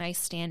 How can I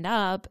stand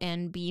up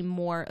and be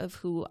more of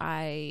who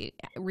I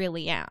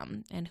really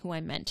am and who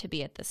I'm meant to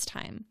be at this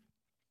time?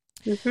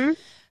 Mm-hmm.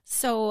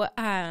 So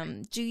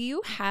do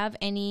you have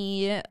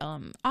any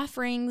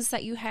offerings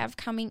that you have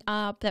coming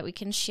up that we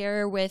can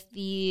share with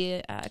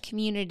the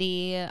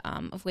community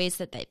of ways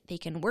that they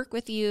can work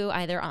with you,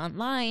 either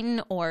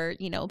online or,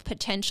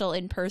 potential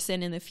in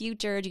person in the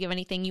future? Do you have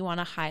anything you want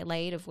to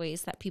highlight of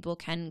ways that people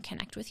can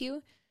connect with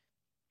you?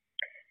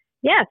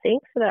 Yeah,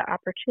 thanks for the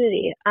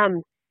opportunity.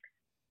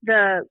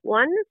 The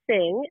one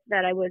thing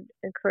that I would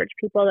encourage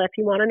people, that if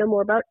you want to know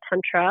more about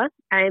Tantra,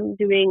 I'm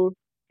doing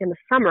in the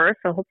summer,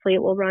 so hopefully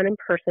it will run in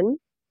person,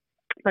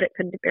 but it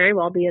could very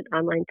well be an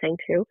online thing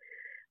too,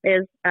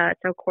 it's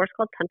a course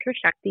called Tantra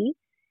Shakti,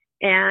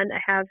 and I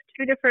have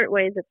 2 different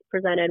ways it's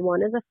presented.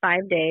 One is a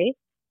 5-day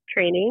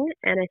training,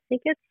 and I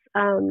think it's,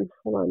 hold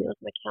on, there's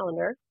my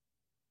calendar.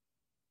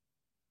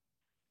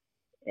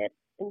 It's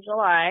in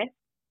July.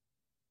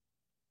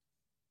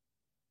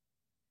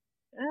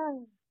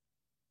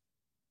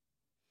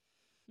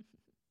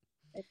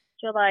 It's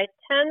July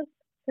 10th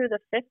through the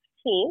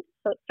 15th.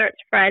 So it starts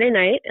Friday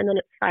night and then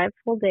it's 5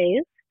 full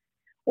days.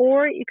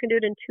 Or you can do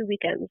it in 2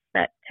 weekends,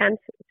 that 10th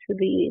through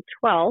the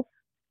 12th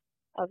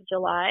of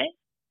July.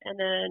 And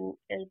then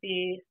it'll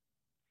be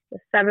the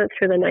 7th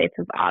through the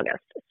 9th of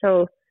August.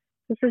 So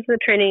this is the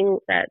training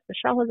that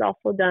Michelle has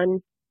also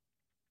done.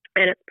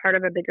 And it's part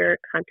of a bigger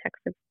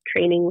context of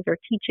trainings or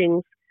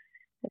teachings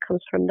that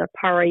comes from the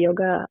Para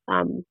Yoga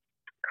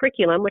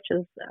curriculum, which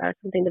is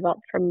something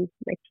developed from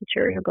my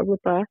teacher, Yoga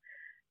Rupa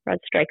Rod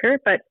Stryker.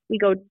 But we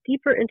go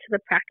deeper into the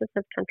practice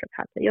of Tantra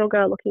Hatha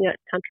Yoga, looking at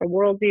Tantra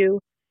worldview,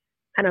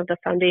 kind of the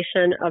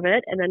foundation of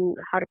it, and then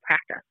how to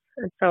practice.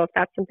 And so if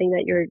that's something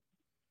that you're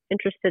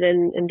interested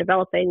in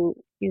developing,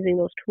 using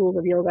those tools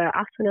of yoga,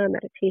 asana,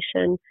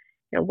 meditation,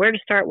 where to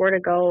start, where to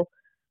go,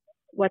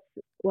 what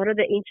are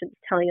the ancients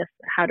telling us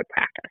how to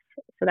practice?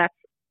 So that's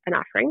an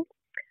offering.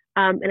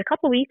 In a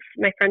couple weeks,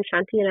 my friend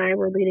Shanti and I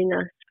were leading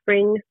a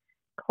spring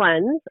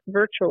cleanse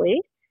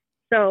virtually.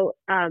 So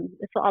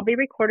this will all be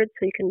recorded,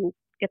 so you can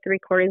get the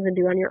recordings and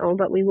do on your own,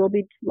 but we will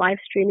be live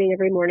streaming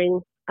every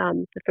morning,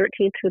 the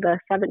 13th through the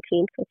 17th,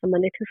 so it's a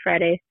Monday through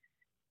Friday,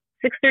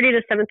 6:30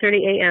 to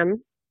 7:30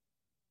 a.m.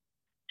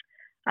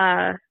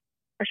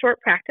 A short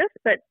practice,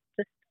 but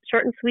just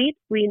short and sweet.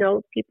 We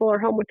know people are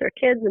home with their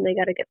kids and they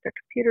got to get their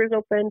computers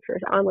open for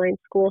online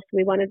school, so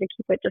we wanted to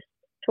keep it just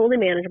totally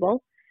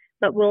manageable.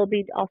 But we'll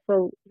be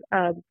also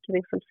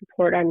giving some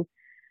support on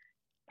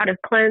how to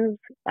cleanse,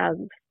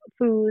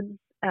 foods,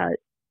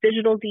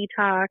 digital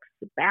detox,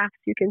 baths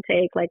you can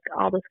take, like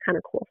all this kind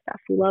of cool stuff.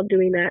 We love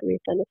doing that.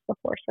 We've done this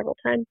before several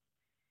times.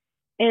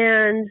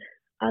 And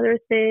other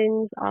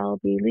things I'll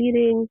be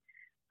leading.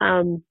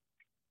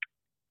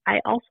 I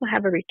also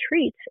have a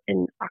retreat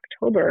in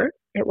October.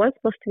 It was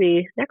supposed to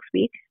be next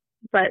week,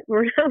 but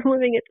we're now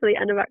moving it to the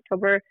end of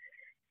October,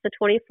 the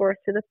 24th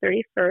to the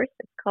 31st.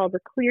 It's called the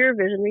Clear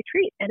Vision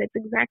Retreat, and it's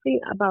exactly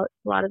about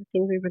a lot of the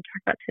things we've been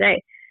talking about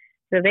today.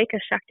 Viveka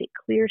Shakti,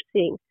 clear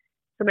seeing.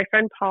 So my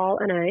friend Paul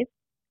and I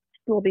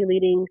will be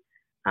leading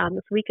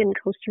this week in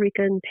Costa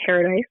Rica in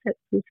Paradise at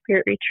Food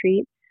Spirit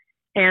Retreat.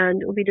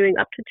 And we'll be doing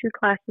up to 2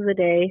 classes a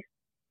day,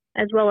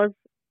 as well as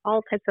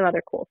all types of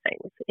other cool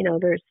things.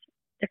 There's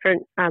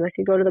different, if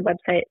you go to the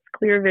website, it's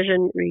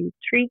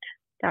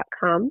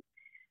clearvisionretreat.com.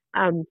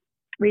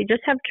 We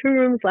just have 2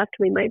 rooms left.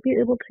 We might be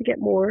able to get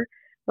more,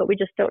 but we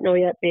just don't know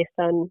yet based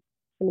on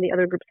some of the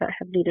other groups that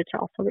have needed to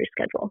also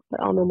reschedule.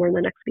 But I'll know more in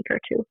the next week or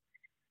 2.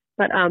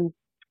 But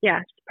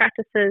just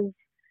practices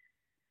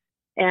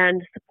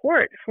and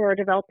support for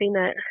developing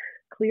that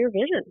clear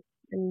vision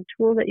and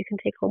tools that you can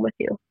take home with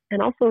you. And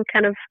also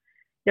kind of,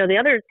 the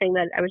other thing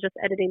that I was just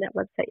editing that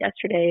website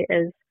yesterday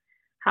is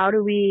how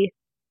do we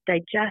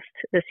digest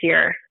this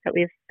year that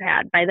we've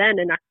had? By then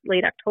in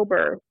late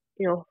October,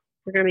 we're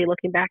going to be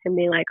looking back and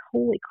being like,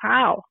 holy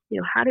cow,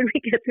 how did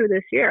we get through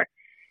this year?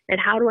 And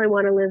how do I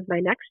want to live my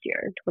next year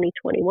in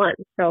 2021?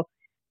 So I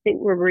think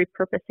we're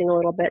repurposing a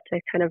little bit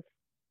to kind of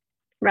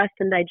rest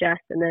and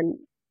digest and then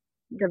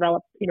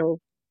develop,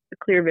 a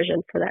clear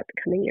vision for that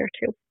coming year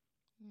too.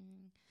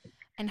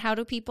 And how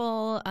do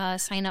people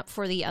sign up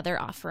for the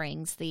other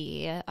offerings,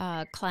 the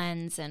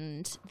cleanse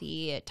and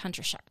the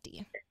Tantra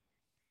Shakti?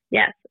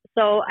 Yes.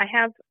 So I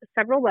have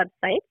several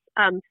websites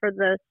for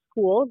the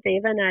school,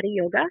 Devanadi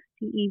Yoga,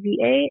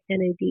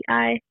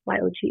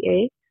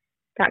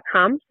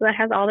 DeVanadiyoga.com. So that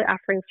has all the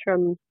offerings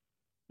from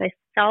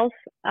myself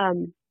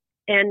and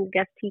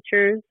guest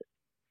teachers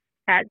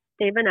at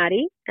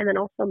Devanadi, and then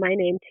also my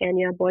name,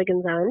 Tanya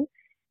Boigenzahn,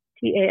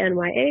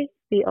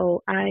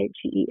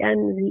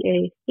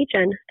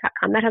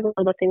 TanyBoigenzahn.com. That has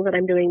all the things that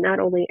I'm doing, not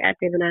only at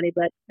Devanadi,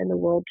 but in the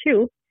world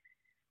too.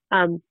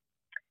 And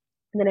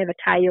then I have a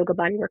Thai yoga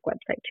bodywork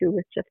website too,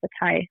 with just the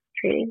Thai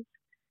trainings.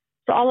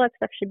 So all that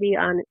stuff should be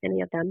on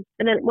any of them.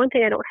 And then one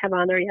thing I don't have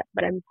on there yet,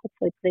 but I'm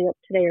hopefully putting up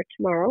today or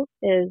tomorrow,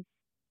 is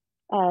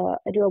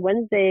I do a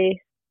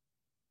Wednesday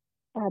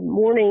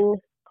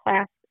morning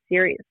class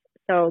series.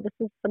 So this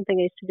is something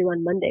I used to do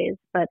on Mondays,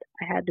 but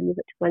I had to move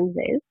it to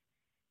Wednesdays.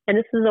 And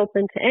this is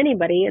open to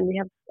anybody, and we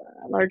have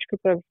a large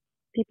group of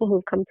people who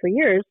have come for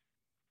years.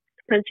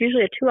 But it's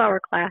usually a 2-hour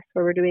class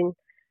where we're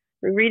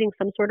reading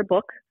some sort of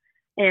book,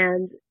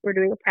 and we're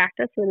doing a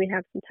practice, and then we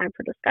have some time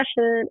for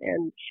discussion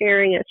and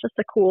sharing. It's just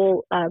a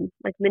cool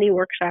mini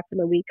workshop in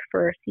the week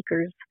for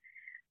seekers.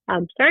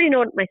 So I already know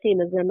what my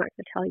theme is, and I'm not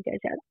going to tell you guys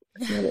yet.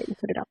 I'm going to wait and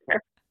put it up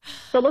there.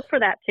 So look for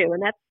that too,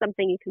 and that's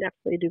something you can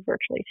absolutely do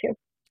virtually too.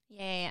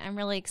 Yay, I'm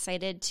really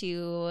excited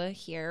to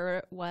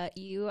hear what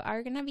you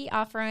are going to be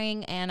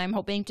offering, and I'm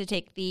hoping to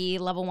take the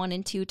level 1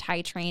 and 2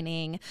 Thai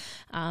training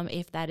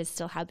if that is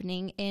still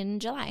happening in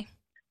July.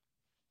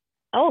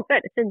 Oh,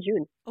 good. It's in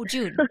June. Oh,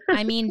 June.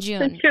 I mean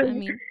June.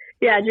 June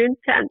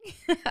 10th.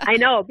 I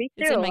know, me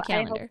too. It's in my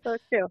calendar. I hope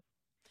so too.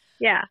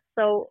 Yeah,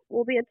 so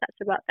we'll be in touch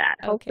about that.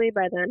 Okay. Hopefully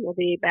by then we'll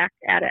be back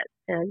at it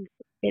and,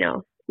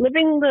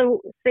 living the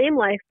same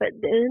life, but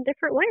in a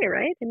different way,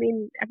 right? I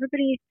mean,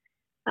 everybody,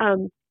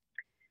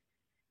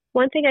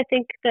 one thing I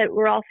think that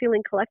we're all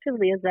feeling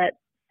collectively is that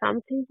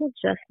some things will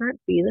just not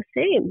be the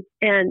same.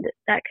 And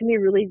that can be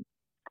really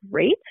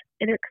great,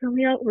 and it can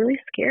be really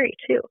scary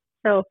too.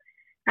 So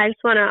I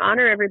just want to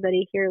honor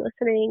everybody here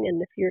listening.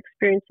 And if you're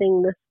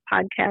experiencing this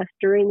podcast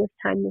during this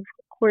time of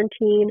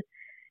quarantine,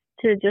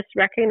 to just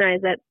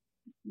recognize that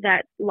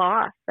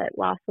loss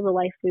of the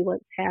life we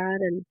once had,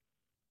 and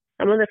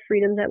some of the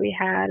freedoms that we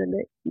had, and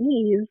the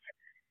ease,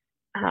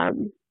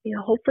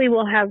 hopefully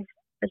we'll have,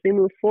 as we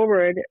move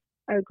forward,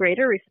 a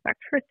greater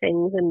respect for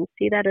things and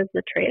see that as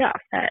the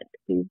trade-off, that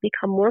we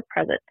become more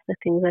present to the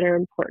things that are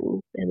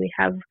important, and we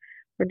have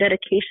more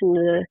dedication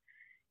to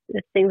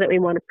the things that we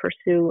want to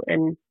pursue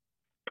and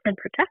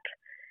protect.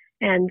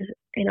 And,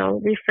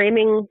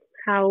 reframing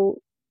how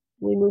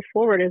we move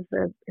forward is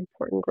an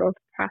important growth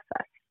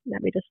process,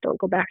 that we just don't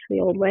go back to the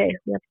old way.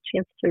 We have a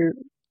chance to,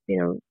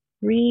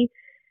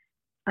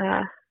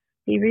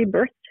 be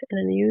rebirthed in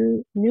a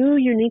new,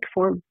 unique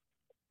form.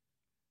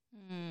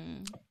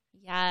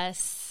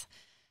 Yes.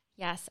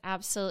 Yes,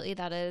 absolutely.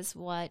 That is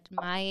what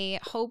my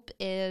hope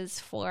is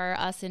for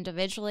us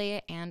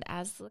individually and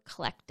as the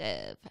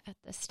collective at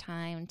this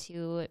time,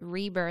 to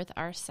rebirth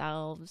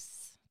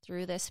ourselves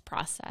through this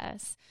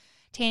process.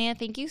 Tanya,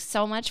 thank you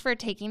so much for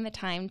taking the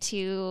time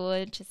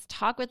to just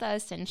talk with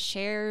us and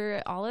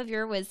share all of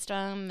your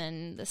wisdom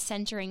and the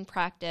centering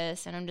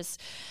practice. And I'm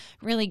just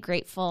really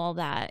grateful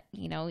that,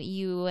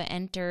 you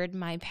entered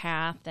my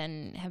path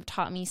and have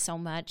taught me so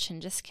much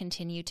and just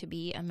continue to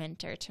be a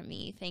mentor to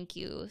me. Thank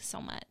you so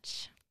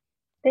much.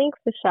 Thanks,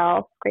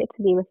 Michelle. Great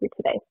to be with you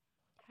today.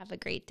 Have a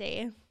great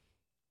day.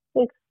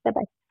 Thanks.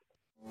 Bye-bye.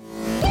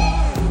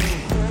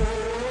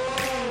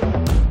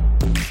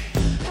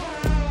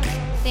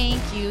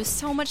 Thank you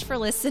so much for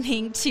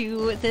listening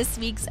to this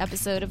week's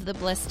episode of the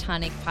Bliss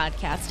Tonic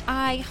podcast.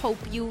 I hope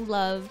you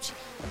loved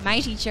my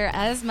teacher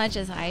as much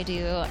as I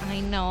do. I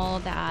know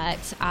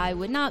that I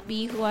would not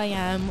be who I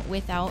am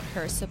without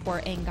her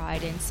support and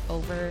guidance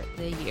over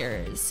the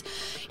years.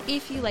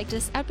 If you liked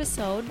this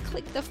episode,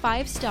 click the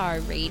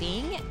 5-star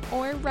rating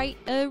or write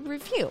a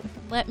review.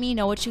 Let me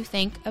know what you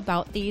think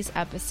about these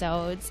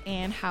episodes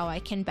and how I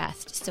can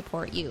best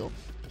support you.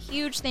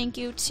 huge thank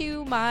you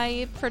to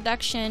my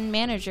production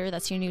manager.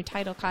 That's your new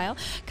title, Kyle.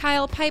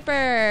 Kyle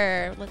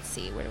Piper. Let's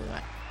see, where do we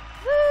want?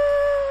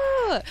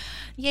 Woo!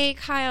 Yay,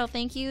 Kyle.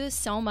 Thank you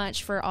so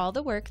much for all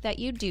the work that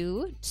you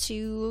do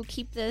to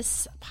keep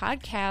this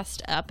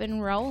podcast up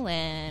and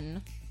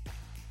rolling.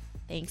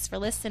 Thanks for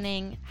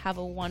listening. Have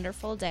a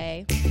wonderful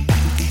day.